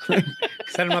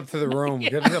 Send them up to the room.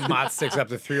 Give them the Mott sticks up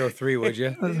to 303, would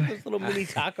you? Those little mini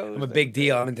tacos. I'm a big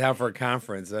deal. I'm in town for a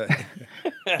conference.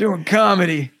 Doing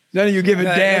comedy. None of you give a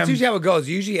That's damn. usually how it goes.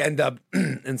 You usually end up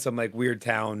in some like weird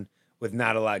town with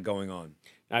not a lot going on.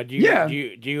 Do you do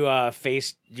you do you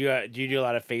do a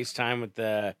lot of FaceTime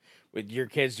with your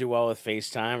kids? Do well with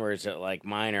FaceTime, or is it like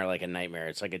mine or like a nightmare?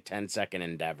 It's like a 10-second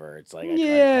endeavor. It's like I try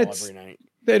to call every night.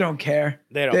 They don't care.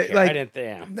 They don't care. Like, I didn't.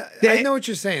 Yeah. I know what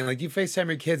you're saying. Like you FaceTime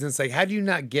your kids, and it's like, how do you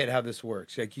not get how this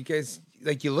works? Like you guys,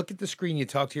 like you look at the screen, you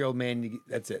talk to your old man,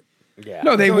 that's it. Yeah.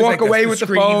 No, they It's always walk like away with the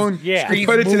phone. Yeah. They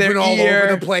put it to their moving all ear.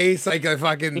 over the place, like a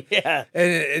fucking Yeah.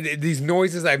 And these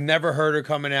noises I've never heard are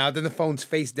coming out. Then the phone's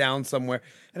face down somewhere,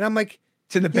 and I'm like,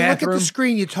 To the you look at bathroom. the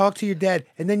screen, you talk to your dad,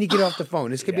 and then you get off the phone.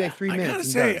 This could be like 3 I minutes. gotta and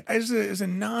say, done. as a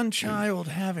non-child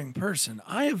having person,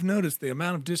 I have noticed the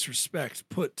amount of disrespect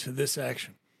put to this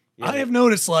action. I have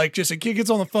noticed, like, just a kid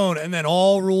gets on the phone and then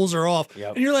all rules are off,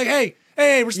 Yep. and you're like, hey,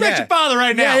 respect Yeah. your father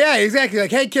right now. Yeah, exactly. Like,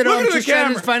 hey, kiddo, Look I'm at the just trying to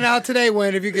camera. find out today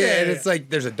when if you get. Yeah, And it's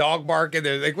like there's a dog barking.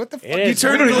 They're like, what the fuck? It You is.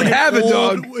 turn don't into like even have an a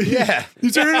old, dog. Yeah.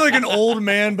 You turn into like an old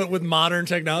man, but with modern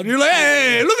technology. You're like,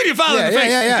 hey, look at your father Yeah, in the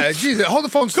face. yeah. Jesus, hold the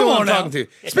phone still. Come I'm on now. talking to you.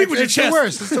 Speak with your It's chest. the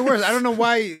worst. It's the worst. I don't know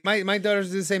why my daughters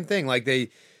do the same thing. Like they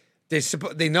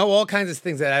know all kinds of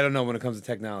things that I don't know when it comes to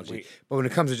technology. But when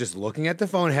it comes to just looking at the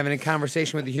phone, having a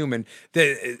conversation with a human,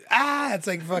 it's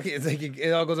like fucking. It's like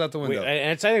it all goes out the window.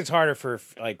 And I think it's harder for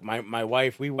like my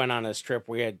wife. We went on this trip.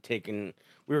 We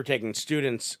were taking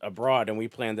students abroad, and we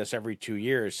planned this every 2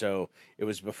 years. So it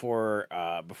was before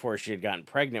she had gotten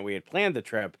pregnant. We had planned the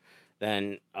trip.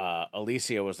 Then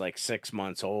Alicia was like 6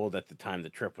 months old at the time the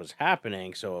trip was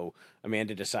happening. So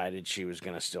Amanda decided she was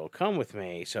going to still come with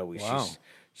me. So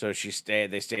So she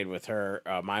stayed. They stayed with her,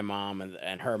 my mom,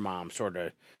 and her mom. Sort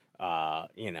of,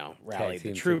 rallied the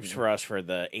team troops thing. for us for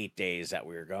the 8 days that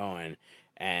we were going.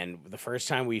 And the first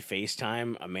time we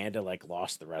FaceTime, Amanda like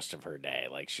lost the rest of her day.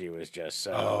 Like she was just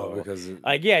so because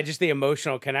just the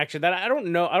emotional connection that I don't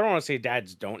know. I don't want to say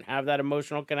dads don't have that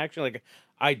emotional connection. Like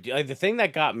the thing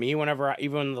that got me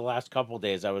even the last couple of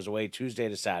days, I was away Tuesday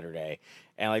to Saturday.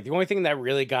 And like the only thing that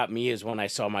really got me is when I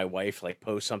saw my wife like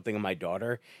post something on my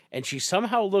daughter, and she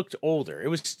somehow looked older. It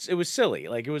was silly.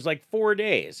 Like it was like 4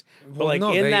 days, but like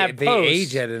that they post,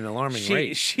 age at an alarming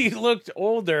rate. she looked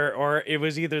older, or it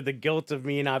was either the guilt of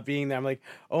me not being there. I'm like,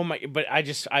 oh my! But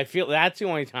I feel that's the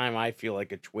only time I feel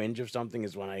like a twinge of something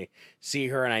is when I see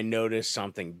her and I notice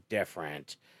something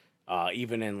different,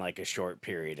 even in like a short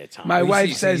period of time. My wife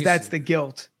see- says you that's see- the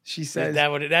guilt. She says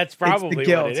That's probably what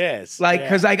guilt. it is. like Yeah.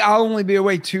 because like I'll only be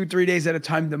away 2-3 days at a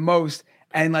time the most,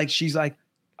 and like she's like,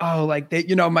 oh, like they,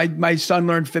 my son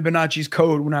learned Fibonacci's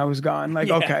code when I was gone. Like,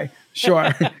 Yeah. okay, sure.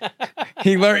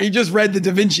 He just read the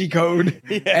Da Vinci Code,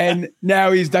 and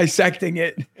now he's dissecting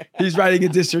it. He's writing a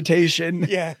dissertation.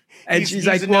 Yeah. And He's- she's he's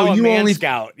like, now well, a you man only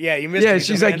scout. Yeah, you missed. Yeah, me, he's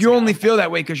a she's man like, you scout. only feel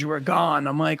that way because you were gone.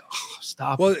 I'm like, oh,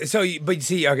 stop. Well, but you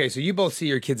see, okay, so you both see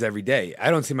your kids every day. I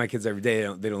don't see my kids every day.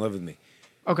 They don't live with me.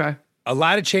 Okay. A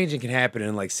lot of changing can happen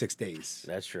in like 6 days.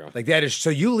 That's true. Like that is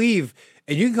so you leave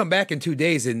and you can come back in 2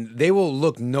 days and they will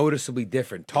look noticeably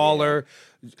different, taller,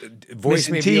 voice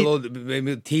Missing maybe teeth. a little,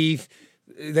 maybe teeth.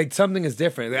 Like something is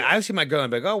different. Like, I see my girl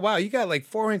and I'm like, oh wow, you got like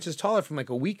 4 inches taller from like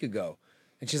a week ago,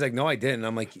 and she's like, no, I didn't. And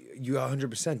I'm like, you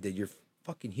 100% did. You're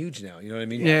fucking huge now. You know what I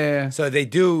mean? Yeah. So they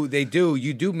do.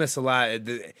 You do miss a lot.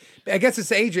 I guess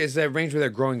it's a range where they're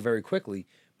growing very quickly.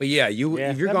 But yeah, if you're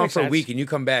that gone makes for a sense. week and you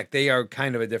come back, they are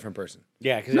kind of a different person.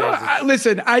 Yeah, because No,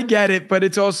 listen, I get it, but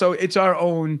it's our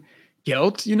own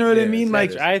guilt. You know what I Yeah, mean? it's- Like,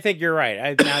 it is. I think you're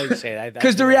right. Now you say that.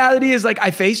 because the reality is, like, I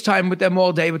FaceTime with them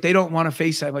all day, but they don't want to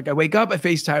FaceTime. Like, I wake up, I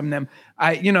FaceTime them.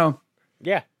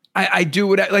 Yeah. I do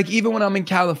what like even when I'm in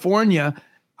California,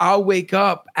 I'll wake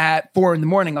up at 4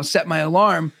 a.m. I'll set my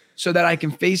alarm so that I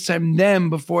can FaceTime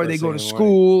them before they First go thing to in the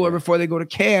school morning, or before they go to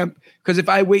camp. Because if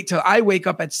I wait till I wake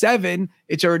up at 7,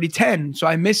 it's already 10. So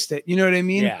I missed it. You know what I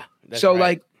mean? Yeah. that's So right.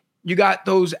 like you got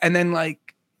those, and then like,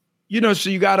 so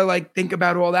you got to like think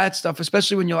about all that stuff,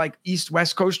 especially when you're like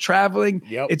West Coast traveling.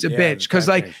 Yep. It's a Yeah, bitch. the Cause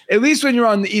time like, change. at least when you're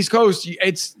on the East Coast,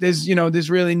 there's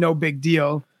really no big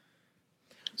deal.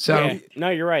 So, Yeah. No,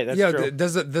 you're right. That's Yo, true.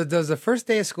 does the first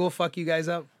day of school fuck you guys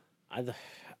up?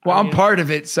 well, I'm part of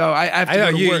it. So I have to I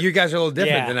know go to work. you guys are a little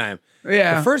different Yeah. than I am.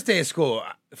 Yeah. The first day of school,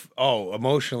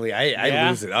 emotionally, I Yeah.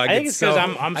 lose it. I think it's because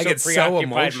I'm I so get so preoccupied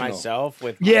emotional. myself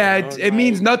with. Yeah, my own it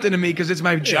means life. nothing to me because it's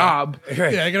my job. Yeah, I can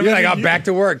You're like, imagine I'm you- back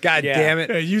to work. God Yeah. damn it.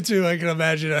 Yeah, you two, I can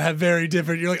imagine, have very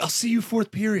different. You're like, I'll see you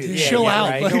fourth period. Yeah, Chill yeah, out.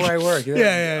 right. Like, I know where I work. Yeah,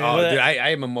 yeah, yeah. Oh, Well, dude, I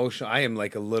am emotional. I am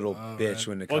like a little bitch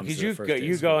when it Well, comes because to the you first go, day of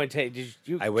you school. go and take. Did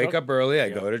you I wake took- up early. I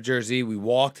Yeah. go to Jersey. We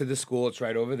walk to the school. It's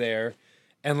right over there,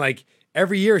 and like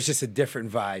every year, it's just a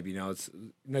different vibe. It's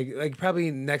like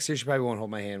probably next year she probably won't hold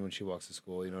my hand when she walks to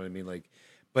school. You know what I mean? Like,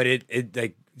 but it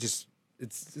like just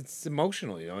it's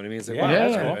emotional. You know what I mean? It's like Yeah, wow,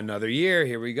 that's it's cool. another year.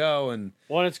 Here we go. And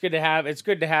Well, it's good to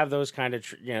have those kind of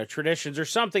traditions or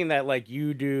something that like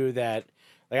you do that.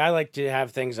 Like I like to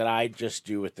have things that I just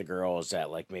do with the girls that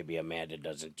like maybe Amanda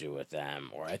doesn't do with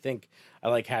them, or I think I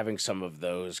like having some of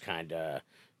those kind of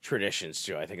traditions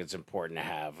too. I think it's important to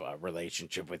have a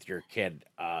relationship with your kid,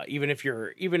 even if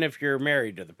you're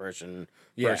married to the person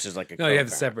versus like a no, you have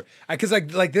to co-parent. separate. Because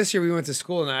like this year we went to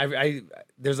school and I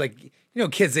there's like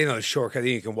kids, they know the shortcut.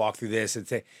 You can walk through this and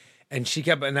say. And she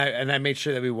kept, and I made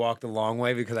sure that we walked the long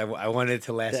way because I wanted it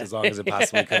to last as long as it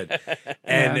possibly could.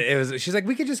 And she's like,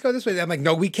 we could just go this way. I'm like,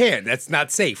 no, we can't. That's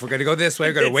not safe. We're going to go this way.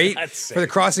 We're going to wait not for the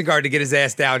crossing guard to get his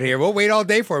ass down here. We'll wait all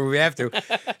day for him if we have to.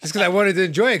 Just because I wanted to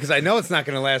enjoy it because I know it's not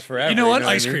going to last forever. You know what?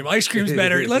 I Ice mean? cream. Ice cream's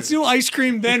better. Let's do ice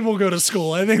cream, then we'll go to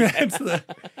school. I think that's the.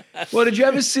 Well, did you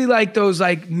ever see like those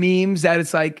like memes that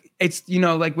it's like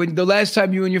like when the last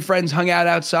time you and your friends hung out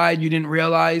outside, you didn't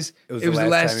realize it was the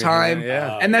last time.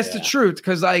 Yeah. And that's the truth,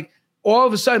 because like all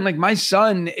of a sudden, like my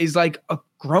son is like a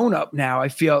grown up now. I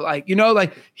feel like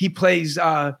like he plays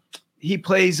like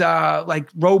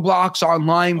Roblox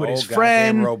online with his goddamn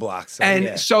friend. Roblox. And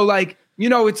yeah. so like,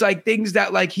 it's like things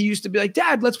that like he used to be like,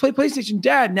 Dad, let's play PlayStation.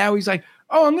 Dad. Now he's like,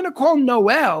 oh, I'm gonna call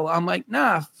Noelle. I'm like,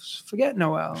 nah, forget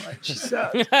Noelle. Like, she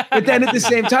sucks. But then at the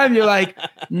same time, you're like,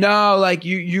 no, like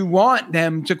you want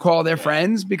them to call their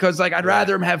friends because like I'd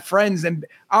rather them have friends than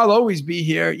I'll always be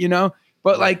here,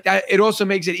 But like that, it also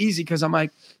makes it easy because I'm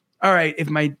like, all right, if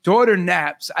my daughter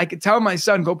naps, I could tell my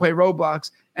son go play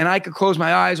Roblox, and I could close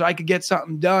my eyes or I could get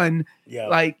something done. Yeah.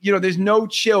 Like there's no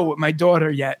chill with my daughter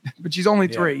yet, but she's only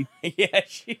 3. Yeah,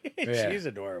 she's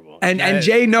adorable. And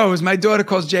Jay knows. My daughter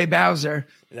calls Jay Bowser.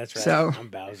 That's right. So I'm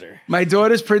Bowser. my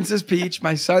daughter's Princess Peach,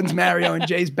 my son's Mario, and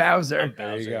Jay's Bowser.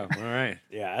 There you go. All right.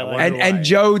 Yeah, I like And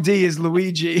Joe D is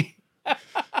Luigi.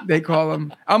 They call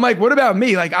him. I'm like, what about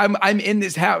me? Like I'm in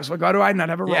this house. Like, why do I not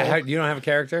have a role? Yeah. You don't have a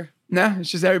character? No, it's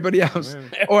just everybody else.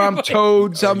 Or I'm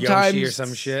Toad sometimes. Yoshi or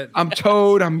some shit. I'm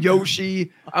Toad. I'm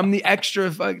Yoshi. I'm the extra,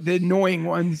 the annoying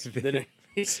ones.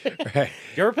 Right.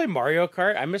 You ever play Mario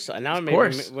Kart? I miss now. Of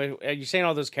course. You're saying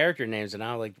all those character names, and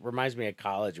now like reminds me of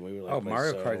college, and we were like, Oh, play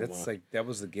Mario so Kart. That's much. like that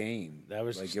was the game. That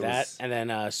was like that, and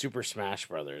then Super Smash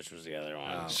Brothers was the other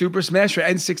one. Super Smash for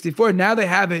N64. Now they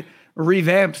have it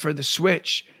revamped for the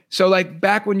Switch. So like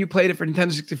back when you played it for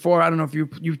Nintendo 64, I don't know if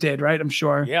you did, right? I'm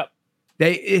sure. Yep.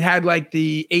 It had like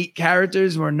the 8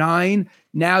 characters or 9.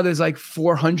 Now there's like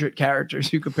 400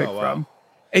 characters you could pick Oh, wow. from.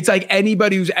 It's like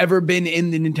anybody who's ever been in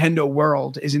the Nintendo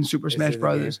world is in Super Smash in the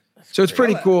Brothers. So it's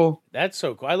pretty cool. That's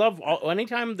so cool. I love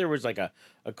anytime there was like a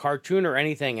cartoon or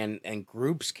anything, and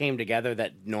groups came together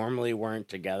that normally weren't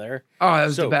together. Oh, that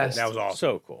was So the best. Cool. That was awesome.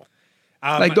 So cool.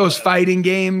 Like those fighting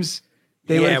games.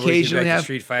 They Yeah, would where you could occasionally like the have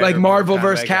Street Fighter, like Marvel Mortal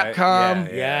versus Kombat guy. Capcom.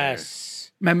 Yeah. Yes.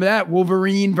 Remember that?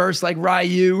 Wolverine versus like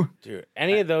Ryu. Dude,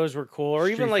 any of those were cool, or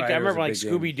even Street like I Fighter was remember a like big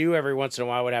game. Scooby Doo every once in a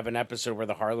while would have an episode where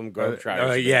the Harlem Globetrotters. Oh,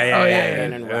 would yeah, be yeah, Oh, like yeah, Batman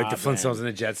yeah. and Like the Robin. Flintstones and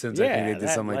the Jetsons. Yeah, I think they did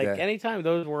something like that. Anytime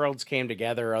those worlds came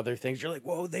together, other things, you're like,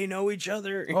 whoa, they know each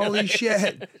other. Holy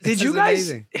shit! Did This you is guys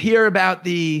amazing. hear about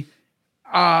the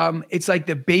it's like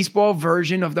the baseball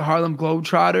version of the Harlem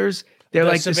Globetrotters They're The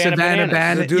like the Savannah Savannah Bananas.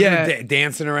 Bananas. The dudes Yeah. are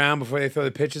dancing around before they throw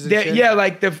the pitches and shit. Yeah,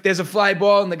 like there's a fly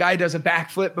ball and the guy does a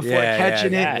backflip before Yeah,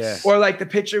 catching yeah, it. yeah. Or like the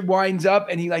pitcher winds up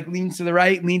and he like leans to the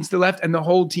right, leans to the left, and the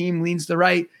whole team leans to the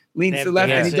right, leans They to the have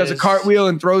left, and he does a dances. cartwheel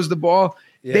and throws the ball.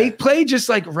 Yeah. They play just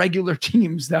like regular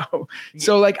teams though.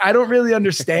 So like I don't really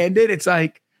understand it. It's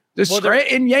like the Well, they're-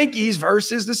 Scranton Yankees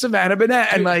versus the Savannah Banana.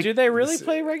 And like do they really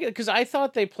play regular? Because I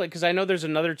thought they play. Because I know there's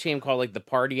another team called like the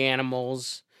Party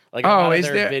Animals. Like a Oh, lot of is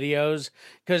their there? videos,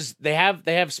 because they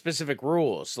have specific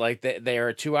rules. Like they are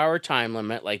a 2-hour time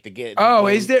limit. Like to get. Oh,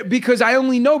 is there? Because I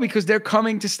only know because they're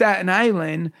coming to Staten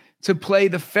Island to play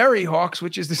the Ferry Hawks,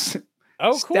 which is the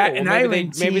Oh, cool. Staten Well,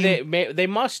 Island maybe they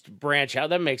must branch out.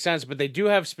 That makes sense. But they do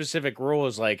have specific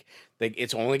rules. Like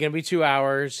it's only going to be 2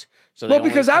 hours. So they well,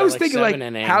 only because play, I was like, thinking 7 like,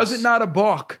 innings. how's it not a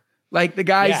balk? Like the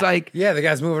guy's Yeah. like Yeah, the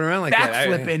guy's moving around like that.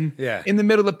 backflipping Yeah. in the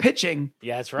middle of pitching.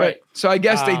 Yeah, that's right. But, so I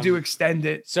guess they do Um, extend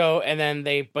it. So and then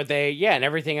and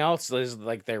everything else is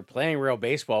like they're playing real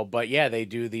baseball, but yeah, they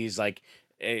do these like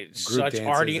such dances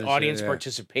and audience shit, yeah.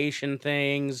 participation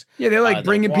things. Yeah, they're like the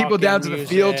bringing people walk-in down to the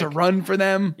field to music. run for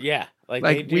them. Yeah, like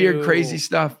Like they weird, do- crazy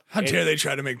stuff. How dare It's- they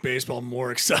try to make baseball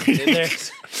more exciting? There's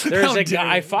How a dare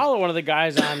guy I they? follow one of the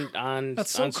guys on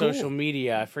That's so social cool.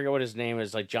 media. I forget what his name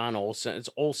is, like John Olson. It's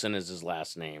Olson is his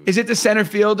last name. Is it the center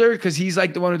fielder? Because he's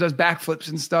like the one who does backflips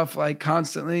and stuff like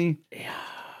constantly.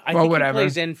 I well, think whatever. he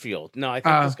plays infield. No, I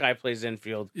think this guy plays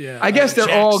infield. Yeah, I guess they're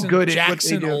all good at what they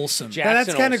Jackson do. Olsen. Jack- That's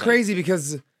Jackson kind of Olsen. crazy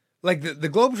because like the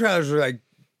Globetrotters were like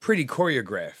pretty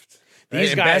choreographed. right?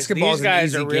 These And guys, basketball's these an guys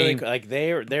easy are really game. like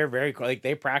they're very like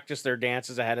they practice their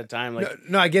dances ahead of time. Like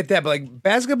No, I get that, but like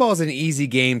basketball is an easy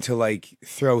game to like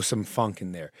throw some funk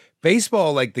in there.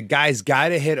 Baseball, like the guy's got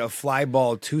to hit a fly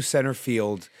ball to center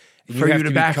field and For you to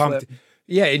be backflip.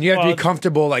 Yeah, and you have to Well, be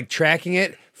comfortable like tracking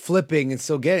it, flipping, and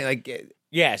still getting like.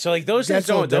 yeah, so like those That's things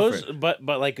all don't those different.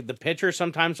 but like the pitcher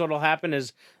sometimes what'll happen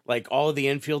is like all of the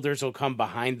infielders will come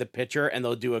behind the pitcher and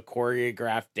they'll do a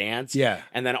choreographed dance. Yeah.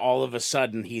 And then all of a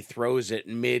sudden he throws it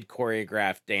mid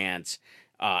choreographed dance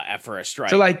for a strike.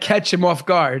 To like catch him off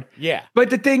guard. yeah. But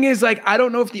the thing is, like, I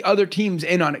don't know if the other team's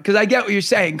in on it because I get what you're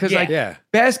saying. Because like Yeah.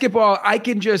 basketball, I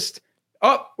can just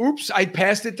oops, I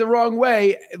passed it the wrong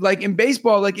way. Like in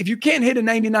baseball, like if you can't hit a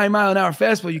 99-mile-an-hour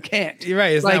fastball, you can't. You're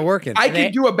right, it's Like, not working. I And they-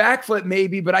 could do a backflip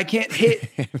maybe, but I can't hit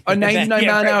a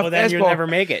 99-mile-an-hour Well, then you'll fastball never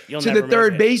make it. You'll to never the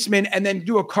third make it. baseman and then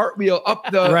do a cartwheel up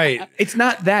the. Right. It's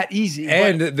not that easy.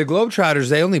 And the Globetrotters,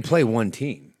 they only play one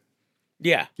team.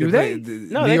 Yeah. Do they?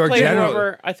 No, they play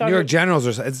whoever- I thought New York it- Generals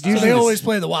are. It's So usually they always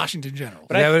play the Washington Generals.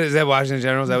 Is that Washington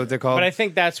Generals? Is that what they're called? But I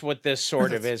think that's what this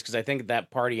sort of is because I think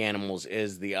that Party Animals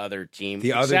is the other team.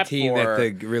 the other except team that for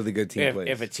the really good team plays.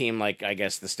 if a team like I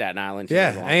guess the Staten Island team.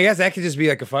 yeah, is and on. I guess that could just be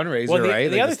like a fundraiser, Well, right?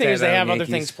 the Like other thing is Staten they have Island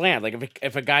other Yankees. things planned. Like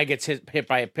if a guy gets hit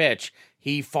by a pitch,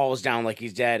 he falls down like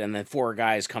he's dead, and then 4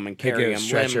 guys come and Pick carry a him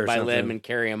stretcher limb or by limb something. and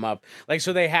carry him up. Like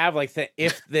so, they have like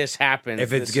if this happens, If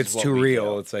this it is gets what too we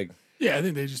real, do. it's like Yeah, I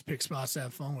think they just pick spots to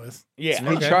have fun with. Yeah,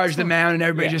 They charge the mound and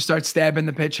everybody Yeah. just starts stabbing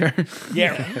the pitcher.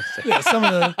 yeah, Yeah, some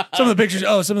of the pictures.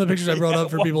 Oh, some of the pictures I brought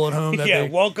up for people at home. That yeah. they,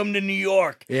 Welcome to New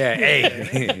York. yeah,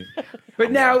 hey,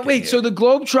 But now, wait, so the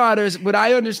Globetrotters, what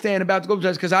I understand about the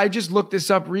Globetrotters, because I just looked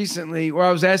this up recently, or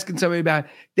I was asking somebody about,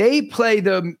 they play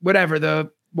the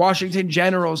Washington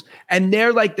Generals, and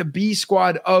they're like the B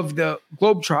squad of the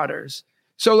Globetrotters.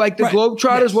 So like the Right,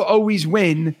 Globetrotters yes. will always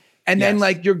win. And then Yes.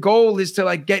 like your goal is to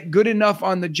like get good enough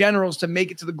on the Generals to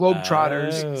make it to the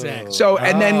Globetrotters. Exactly. So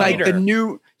and then like the Later.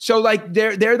 new like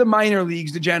they're the minor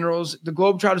leagues, the Generals, the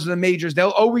Globetrotters are the majors. They'll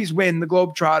always win the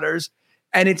Globetrotters.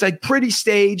 And it's like pretty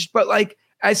staged, but like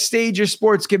as staged as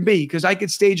sports can be, because I could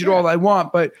stage it all I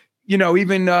want, but you know,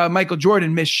 even Michael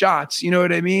Jordan missed shots. You know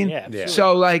what I mean? Yeah, absolutely.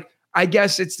 So like I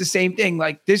guess it's the same thing.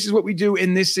 Like this is what we do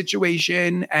in this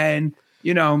situation, and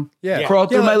you know, yeah. crawl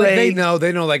through my like, leg.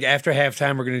 They know. Like after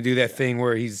halftime, we're gonna do that thing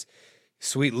where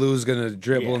Sweet Lou's gonna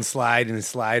dribble and slide, and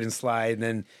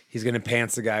then he's gonna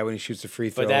pants the guy when he shoots a free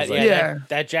throw. But that, Like, Yeah.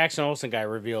 that Jackson Olsen guy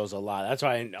reveals a lot. That's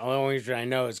why the only reason I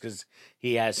know is because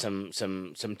he has some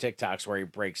TikToks where he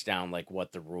breaks down like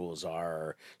what the rules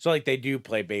are. So like they do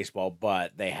play baseball,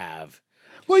 but they have.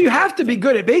 Well, you have to be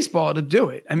good at baseball to do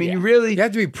it. I mean, Yeah. you really. you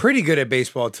have to be pretty good at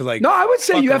baseball to like. No, I would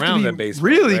say fuck you have around to at be baseball,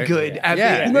 really right? good at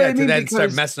Yeah, it. You know what I mean? to then start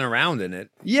Because- messing around in it.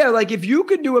 Yeah, like if you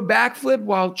could do a backflip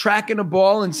while tracking a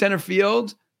ball in center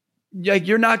field, like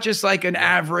you're not just like an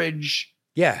average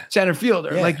Yeah, center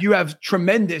fielder. Yeah. Like you have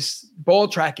tremendous ball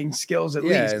tracking skills at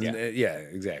yeah, least. and, yeah,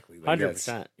 exactly. Like,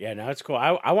 100%. Yeah, no, it's cool.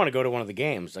 I want to go to one of the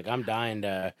games. Like I'm dying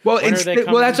to. Well, when are it's they well,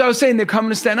 coming? that's what I was saying. They're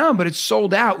coming to Staten Island, but it's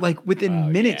sold out like within Oh,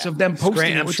 minutes yeah. of them posting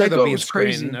Scranton, it, I'm which sure I they'll thought be in was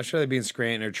crazy. Scranton. I'm sure they'll be in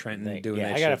Scranton or Trenton doing Yeah,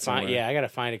 that. I gotta shit find. somewhere. Yeah, I gotta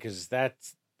find it because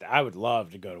I would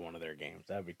love to go to one of their games.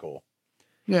 That'd be cool.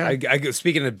 Yeah.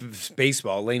 Speaking of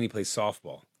baseball, Laney plays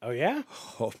softball. Oh yeah.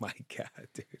 Oh my god,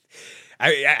 dude!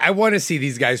 I want to see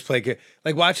these guys play.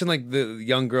 Like watching like the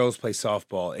young girls play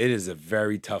softball. It is a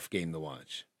very tough game to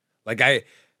watch. Like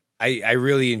I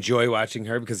really enjoy watching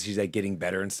her because she's like getting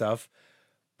better and stuff.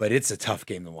 But it's a tough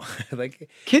game to watch. Like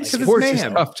Kids like, sports is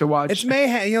tough to watch. It's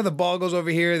mayhem. You know, the ball goes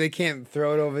over here, they can't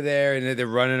throw it over there, and they're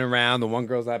running around. The one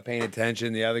girl's not paying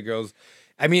attention. The other girl's.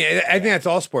 I mean, I think that's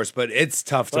all sports, but it's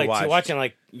tough to watch.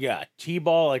 Watching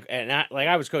t-ball,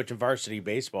 I was coaching varsity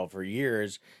baseball for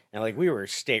years, and like we were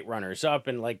state runners up,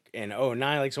 and like in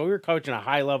 09, so we were coaching a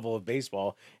high level of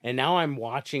baseball, and now I'm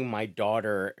watching my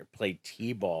daughter play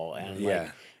t-ball, and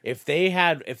like if they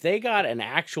got an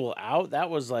actual out, that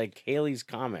was like Haley's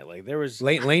Comet. Like there was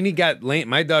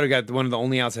my daughter got one of the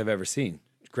only outs I've ever seen.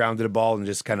 Grounded a ball and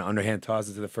just kind of underhand tossed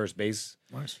it to the first base.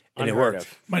 Nice. And it worked.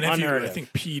 My nephew, I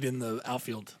think, peed in the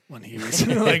outfield when he was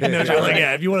like, no joke. Like,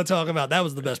 yeah, if you want to talk about that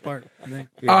was the best part, I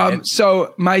think.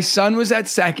 So my son was at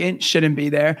second, shouldn't be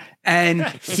there, and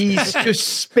he's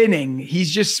just spinning. He's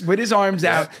just with his arms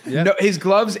out, no, his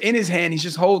gloves in his hand. He's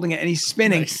just holding it and he's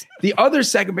spinning. Nice. The other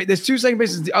second base, there's two second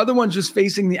bases. The other one's just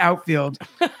facing the outfield.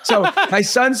 So my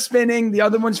son's spinning, the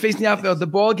other one's facing the outfield. The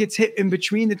ball gets hit in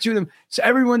between the two of them. So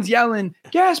everyone's yelling,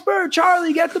 Gaspare,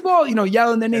 Charlie, get the ball,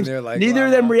 yelling their names. Like, neither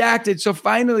of them reacted. So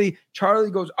finally, Charlie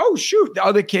goes, oh, shoot. The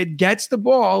other kid gets the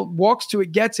ball, walks to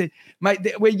it, gets it.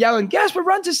 We're yelling, Gaspare,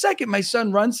 run to second. My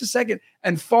son runs to second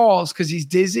and falls because he's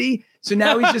dizzy. So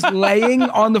now he's just laying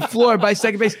on the floor by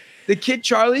second base. The kid,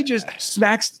 Charlie, just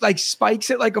spikes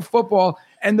it like a football,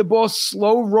 and the ball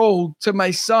slow rolled to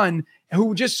my son,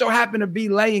 who just so happened to be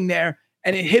laying there,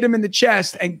 and it hit him in the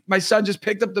chest, and my son just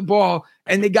picked up the ball,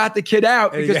 and they got the kid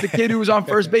out because the kid who was on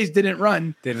first base didn't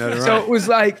run. Didn't know to run. So it was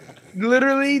like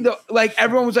literally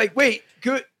everyone was like, wait,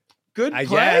 good play. I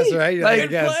guess, right? Like, I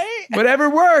guess. Whatever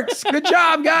works. Good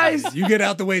job, guys. You get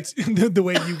out the way the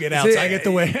way you get out. I get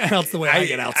the way outs the way I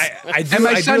get out. And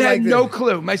my son had no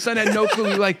clue. My son had no clue. He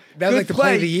was like, that was like the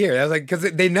play of the year. That was like because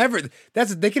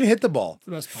they can hit the ball.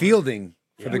 Fielding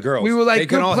for the girls. We were like, they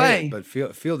good can all play. Hit it,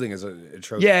 but fielding is a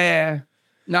trophy. Yeah.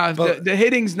 No, the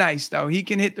hitting's nice though. He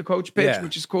can hit the coach pitch,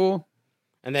 which is cool.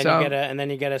 And then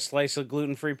you get a slice of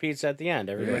gluten-free pizza at the end.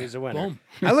 Everybody's a winner. Boom.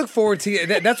 I look forward to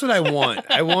that's what I want.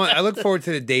 I look forward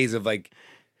to the days of like.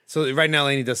 So right now,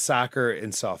 Lainey does soccer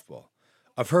and softball.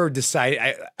 Of her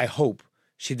decide, I hope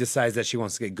she decides that she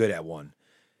wants to get good at one,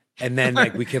 and then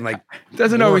like we can like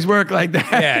doesn't always work like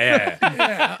that.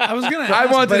 Yeah. I was gonna. I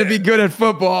wanted to be good at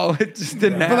football. It just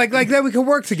didn't happen. But like that, we can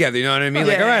work together. You know what I mean?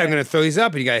 Like, all right, I'm gonna throw these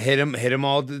up, and you gotta hit them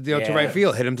all to right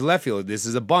field, hit them to left field. This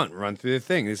is a bunt. Run through the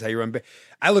thing. This is how you run.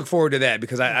 I look forward to that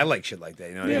because I like shit like that.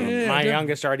 You know what I mean? My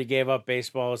youngest already gave up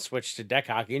baseball and switched to deck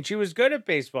hockey, and she was good at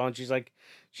baseball, and she's like,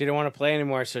 she didn't want to play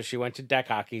anymore, so she went to deck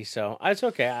hockey. So it's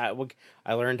okay.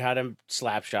 I learned how to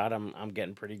slap shot. I'm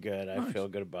getting pretty good. I feel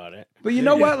good about it. But you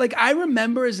know what? Like I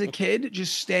remember as a kid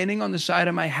just standing on the side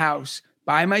of my house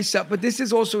by myself. But this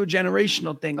is also a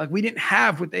generational thing. Like we didn't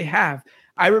have what they have.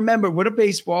 I remember with a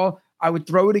baseball, I would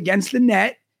throw it against the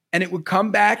net and it would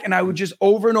come back and I would just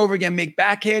over and over again make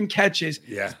backhand catches.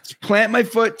 Yeah. Plant my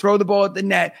foot, throw the ball at the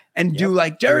net and do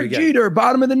like Derek Jeter,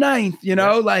 bottom of the ninth,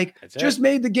 just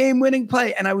made the game-winning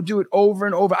play. And I would do it over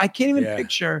and over. I can't even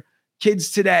picture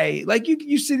kids today. Like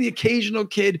you see the occasional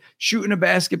kid shooting a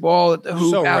basketball at the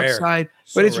hoop outside,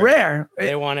 but it's rare.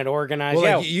 They want it organized.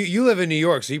 Well, like, you live in New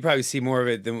York, so you probably see more of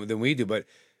it than we do. But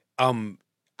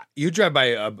you drive by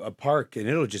a park and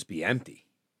it'll just be empty.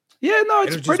 Yeah, no,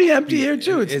 it's pretty empty here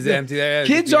too. Is it empty there?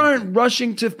 Kids aren't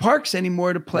rushing to parks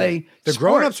anymore to play. The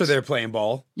grown-ups are there playing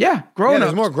ball. Yeah, grown-ups.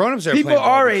 There's more grown-ups there. People playing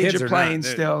our ball. age are playing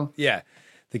still. Yeah,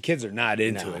 the kids are not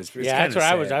into it. It's that's what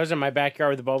I was. I was in my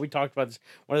backyard with the ball. We talked about this.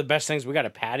 One of the best things. We got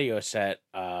a patio set.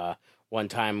 One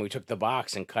time we took the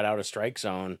box and cut out a strike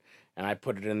zone, and I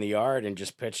put it in the yard and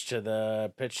just pitched to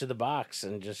the box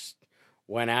and just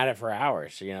went at it for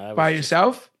hours. By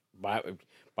yourself? By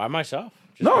myself.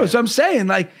 No, so I'm saying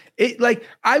like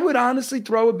I would honestly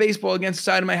throw a baseball against the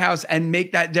side of my house and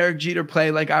make that Derek Jeter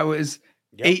play like I was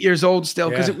 8 years old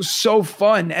still because it was so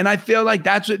fun. And I feel like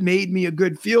that's what made me a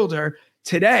good fielder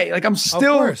today. Like I'm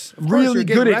still really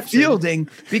good at fielding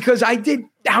because I did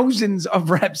thousands of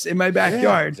reps in my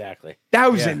backyard. Exactly.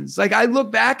 Thousands. Like I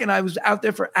look back and I was out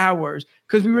there for hours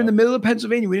because we were in the middle of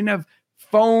Pennsylvania. We didn't have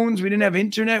phones. We didn't have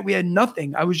internet. We had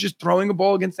nothing. I was just throwing a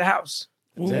ball against the house.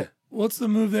 What's the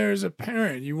move there as a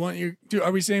parent?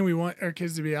 Are we saying we want our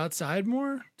kids to be outside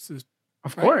more?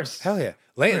 Of course. Hell yeah.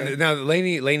 Now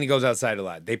Lainey goes outside a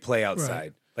lot. They play outside.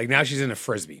 Right. Like now she's in a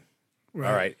frisbee. Right.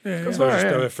 All right. Yeah, so just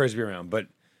throw a frisbee around. But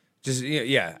Just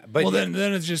yeah. But Well, then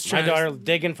it's just My daughter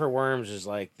digging for worms is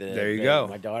like the. There you go.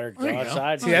 My daughter go There you go.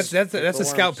 outside. see, that's a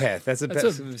scout path. That's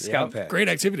a scout path. great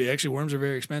activity. Actually, worms are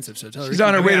very expensive. So tell her She's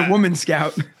on her way to Woman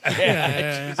Scout.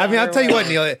 Yeah. I mean, I'll tell you what,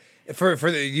 Neil.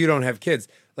 You don't have kids.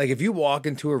 Like if you walk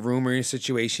into a room or in a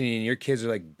situation and your kids are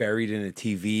like buried in a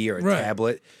TV or a Right.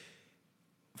 tablet,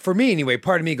 for me anyway,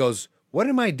 part of me goes, "What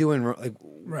am I doing wrong? Like,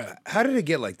 Right. how did it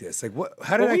get like this? Like, what?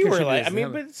 How did Well, I we were contribute like, this? I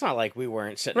mean, but it's not like we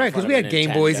weren't sitting Right, in front 'cause we of had a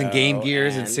Game Boys and Game Nintendo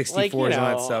Gears and 64s and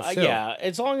all that stuff, too. Yeah,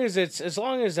 as long as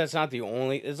that's not the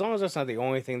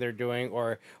only thing they're doing.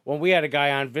 Or when we had a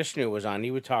guy on, Vishnu was on,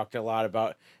 he would talk a lot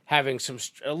about having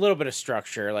a little bit of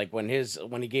structure. Like when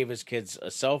he gave his kids a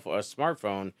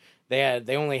smartphone,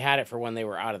 they only had it for when they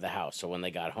were out of the house. So when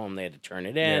they got home, they had to turn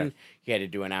it in. Yeah. He had to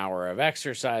do an hour of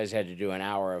exercise, had to do an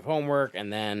hour of homework,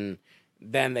 and then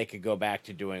they could go back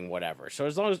to doing whatever. So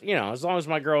as long as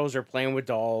my girls are playing with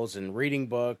dolls and reading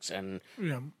books and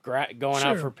Yeah. going out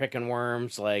Sure. for picking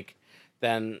worms, like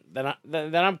then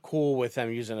I'm cool with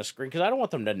them using a screen because I don't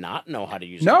want them to not know how to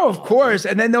use. No, of technology. course.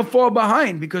 And then they'll fall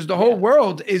behind because the whole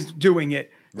world is doing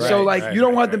it. So like you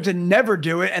don't want them to never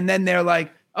do it. And then they're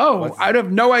like, oh, I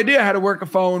have no idea how to work a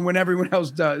phone when everyone else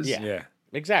does. Yeah.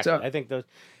 Exactly. So- I think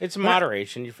it's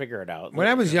moderation. You figure it out. When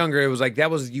I was younger, it was like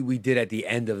that was we did at the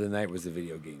end of the night was the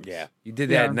video games. Yeah. You did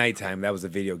that Yeah. at nighttime. That was the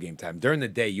video game time. During the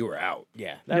day, you were out.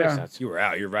 Yeah, that Yeah. makes sense. You were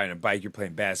out. You're riding a bike. You're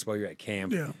playing basketball. You're at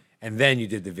camp. Yeah. And then you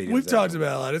did the videos. We've at talked home.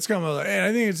 about it a lot. It's come up, and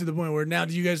I think it's to the point where now,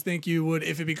 do you guys think you would,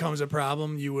 if it becomes a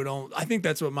problem, you would only? I think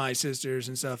that's what my sisters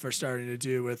and stuff are starting to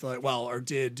do with or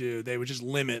did do. They would just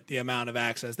limit the amount of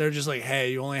access. They're just like,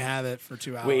 hey, you only have it for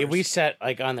 2 hours. We set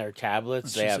like on their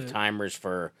tablets, they just have it. timers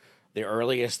for the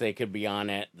earliest they could be on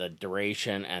it, the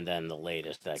duration, and then the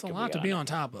latest that It's a could lot be to be on on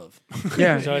top of.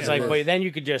 Yeah. So it's Yeah. like, but then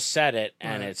you could just set it,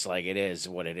 and Right. it's like it is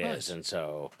what it is, Nice. and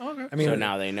so Okay. I mean, so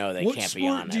now they know they What can't be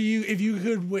sport on do it. you, if you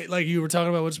could, like you were talking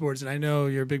about what sports, and I know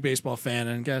you're a big baseball fan,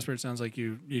 and Gaspare, it sounds like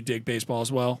you dig baseball as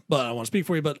well, but I don't want to speak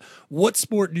for you, but what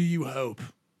sport do you hope?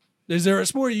 Is there a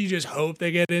sport you just hope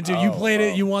they get into? You played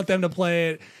it, you want them to play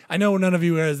it. I know none of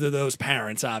you are those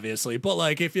parents, obviously, but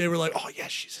like if they were like, oh,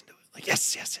 yes, she's into it. Like,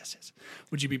 yes.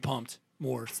 Would you be pumped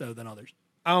more so than others?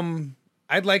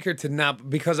 I'd like her to not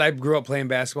because I grew up playing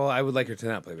basketball. I would like her to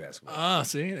not play basketball. Ah,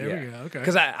 see, there we go. Okay.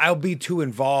 Because I'll be too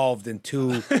involved and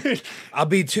I'll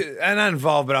be too, and not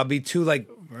involved, but I'll be too like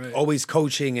Right. always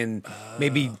coaching and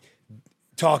maybe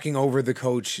talking over the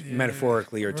coach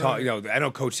metaphorically or talk. You know, I know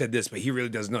coach said this, but he really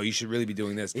doesn't know. You should really be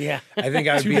doing this. Yeah. I think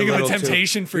I'd too be big a of a little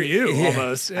temptation for you, Yeah.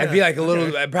 almost. I'd be like a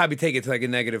little. I'd probably take it to like a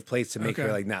negative place to make Okay.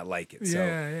 her like not like it. So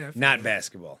Yeah. not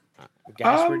basketball.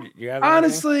 Gasper, do you have anything?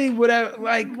 Honestly, whatever.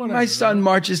 Like my son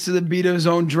marches to the beat of his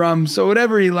own drum, so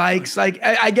whatever he likes. Like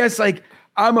I guess like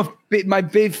my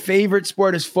big favorite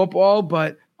sport is football,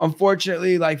 but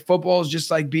unfortunately, like football is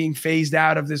just like being phased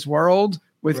out of this world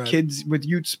with Right. kids with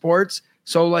youth sports.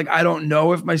 So like I don't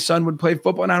know if my son would play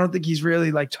football, and I don't think he's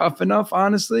really like tough enough,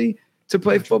 honestly, to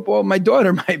play football. My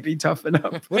daughter might be tough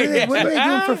enough. What are they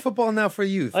doing for football now for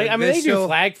youth? Like, I mean, They're they still- do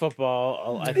flag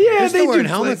football. I think. Yeah, They're still they wearing do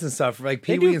helmets flag- and stuff like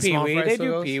They Pee Wee do and small Pee-wee. fry They still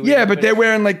do goes? Pee-wee. Yeah, but they're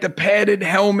wearing like the padded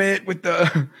helmet with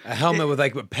the A helmet with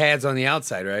like pads on the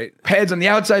outside, right? pads on the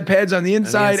outside, pads on the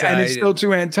inside, and it's inside. still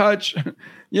two-hand touch.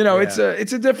 You know, it's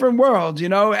a different world, you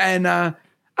know, and I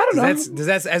don't know.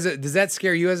 Does that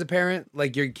scare you as a parent?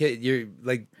 Like your kid, you're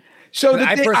like. So the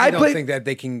I thing, personally I don't played. think that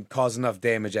they can cause enough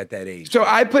damage at that age. So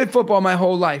I played football my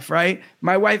whole life, right?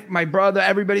 My wife, my brother,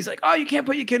 everybody's like, "Oh, you can't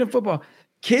put your kid in football."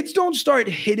 Kids don't start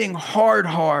hitting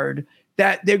hard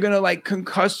that they're gonna like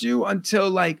concuss you until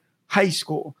like high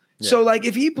school. So like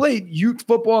if he played youth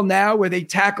football now, where they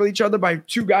tackle each other by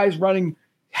two guys running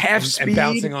half speed, and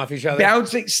bouncing off each other.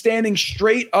 bouncing, standing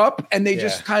straight up, and they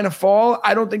just Yeah. kind of fall.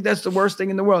 I don't think that's the worst thing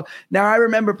in the world. Now I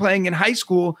remember playing in high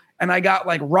school, and I got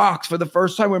like rocked for the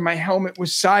first time when my helmet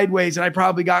was sideways, and I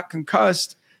probably got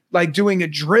concussed like doing a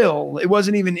drill. It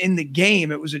wasn't even in the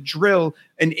game; it was a drill,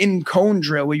 an in cone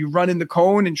drill where you run in the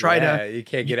cone and try to, you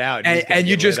can't get out, and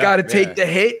you just got to take the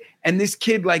hit. And this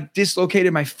kid like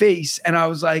dislocated my face, and I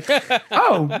was like,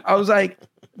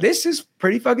 this is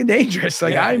pretty fucking dangerous.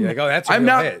 Like Yeah, you're like, oh, that's a I'm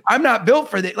real not, hit. I'm not built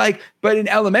for that. Like, but in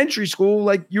elementary school,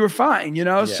 like you were fine, you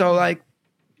know? Yeah. So like,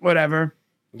 whatever.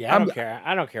 Yeah, I don't care.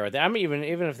 I don't care what that. I mean,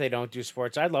 even if they don't do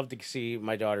sports, I'd love to see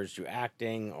my daughters do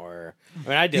acting or. I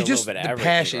mean, I did You a just little bit of the everything.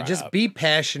 passion. growing Just up. be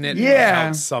passionate Yeah.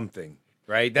 about something,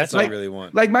 right? That's what I really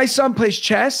want. Like my son plays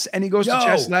chess, and he goes to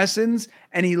chess lessons,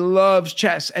 and he loves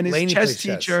chess. And his Laney chess plays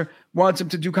chess. teacher wants him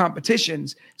to do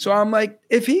competitions. So I'm like,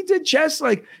 if he did chess,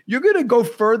 like you're gonna go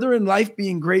further in life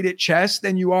being great at chess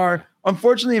than you are,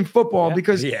 unfortunately, in football,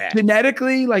 because Yeah.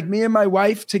 genetically, like me and my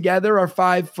wife together are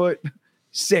 5 foot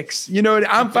 5'6". You know,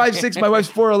 I'm 5'6". My wife's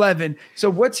 4'11". So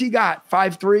what's he got?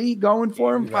 5'3" going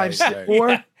for him? Right, 5'4".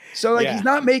 right. So like Yeah. he's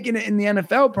not making it in the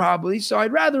NFL probably. So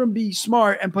I'd rather him be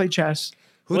smart and play chess.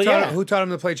 Who taught him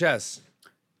to play chess?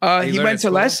 He learned went at to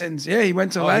school? lessons. Yeah, he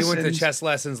went to Oh, lessons. he went to chess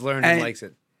lessons, learned and And- likes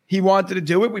it. He wanted to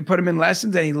do it. We put him in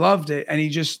lessons and he loved it. And he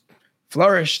just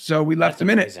flourished. So we left That's him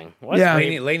in it. amazing. What's Yeah.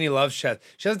 Lainey loves chess.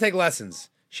 She doesn't take lessons.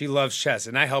 She loves chess,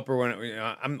 and I help her when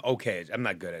I'm okay. I'm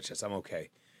not good at chess. I'm okay,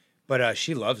 but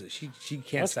she loves it. She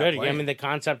can't That's stop good. playing. I mean, the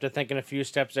concept of thinking a few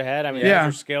steps ahead. I mean, Yeah.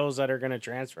 those are skills that are going to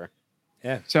transfer.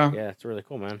 So Yeah, it's really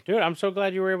cool, man. Dude, I'm so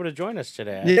glad you were able to join us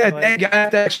today. I yeah, feel like- thank you. I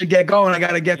have to actually get going. I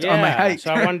got to get on my hike.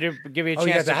 So I wanted to give you a Oh,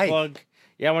 you chance got to the hike. plug.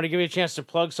 Yeah, I want to give you a chance to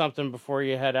plug something before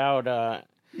you head out.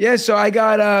 Yeah, so I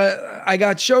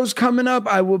got shows coming up.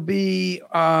 I will be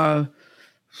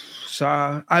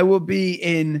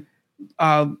in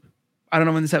I don't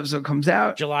know when this episode comes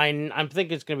out. I'm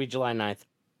thinking it's going to be July 9th.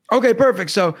 Okay,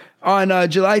 perfect. So on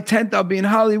July 10th, I'll be in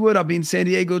Hollywood. I'll be in San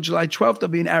Diego. July 12th, I'll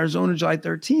be in Arizona. July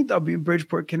 13th, I'll be in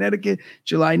Bridgeport, Connecticut.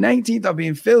 July 19th, I'll be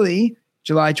in Philly.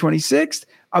 July 26th,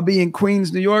 I'll be in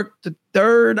Queens, New York. The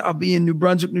 3rd, I'll be in New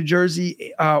Brunswick, New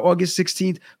Jersey. August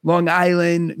 16th, Long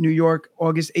Island, New York.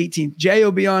 August 18th. Jay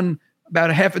will be on about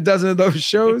a half a dozen of those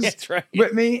shows That's right.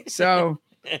 with me. So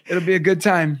it'll be a good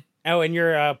time. Oh, and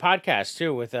your podcast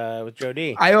too with Joe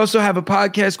D. I also have a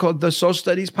podcast called the Social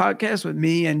Studies Podcast with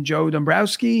me and Joe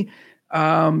Dombrowski.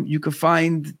 You can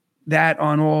find that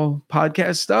on all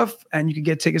podcast stuff, and you can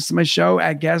get tickets to my show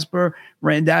at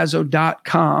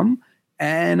GasparRandazzo.com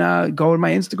and go to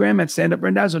my Instagram at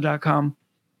standuprandazzo.com.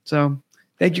 So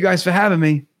thank you guys for having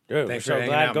me. Dude, Thanks we're for so hanging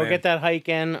glad. out, Go man. get that hike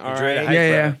in. All Enjoy the right. hike.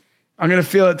 Yeah. I'm going to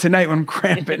feel it tonight when I'm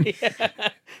cramping.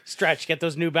 Stretch. Get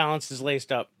those New Balances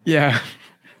laced up. Yeah.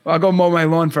 Well, I'll go mow my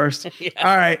lawn first. Yeah.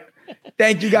 All right.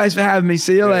 Thank you guys for having me.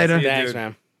 See you later. see you. Thanks, dude.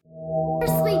 man.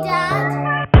 Seriously,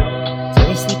 Dad?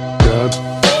 Seriously?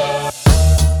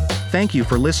 Thank you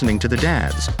for listening to the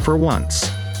Dads, for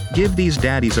once. Give these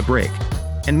daddies a break.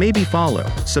 And maybe follow,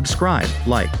 subscribe,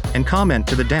 like, and comment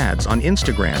to the Dads on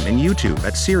Instagram and YouTube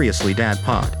at Seriously Dad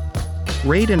Pod.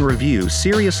 Rate and review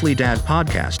Seriously Dad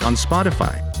Podcast on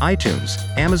Spotify, iTunes,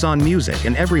 Amazon Music,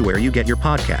 and everywhere you get your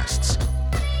podcasts.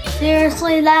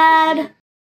 Seriously, Dad?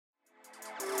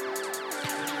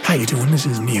 How you doing? This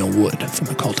is Neil Wood from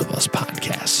the Cult of Us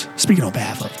podcast, speaking on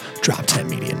behalf of Drop 10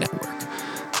 Media Network,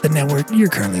 the network you're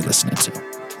currently listening to.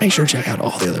 Make sure to check out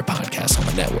all the other podcasts on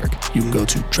the network. You can go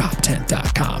to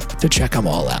drop10.com to check them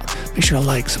all out. Make sure to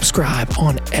like, subscribe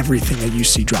on everything that you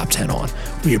see Drop 10 on.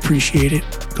 We appreciate it.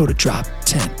 Go to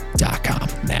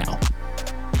drop10.com now.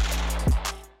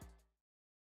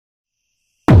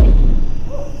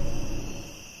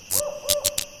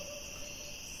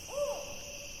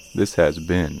 This has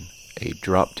been a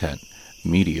Drop Tent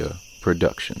Media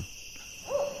Production.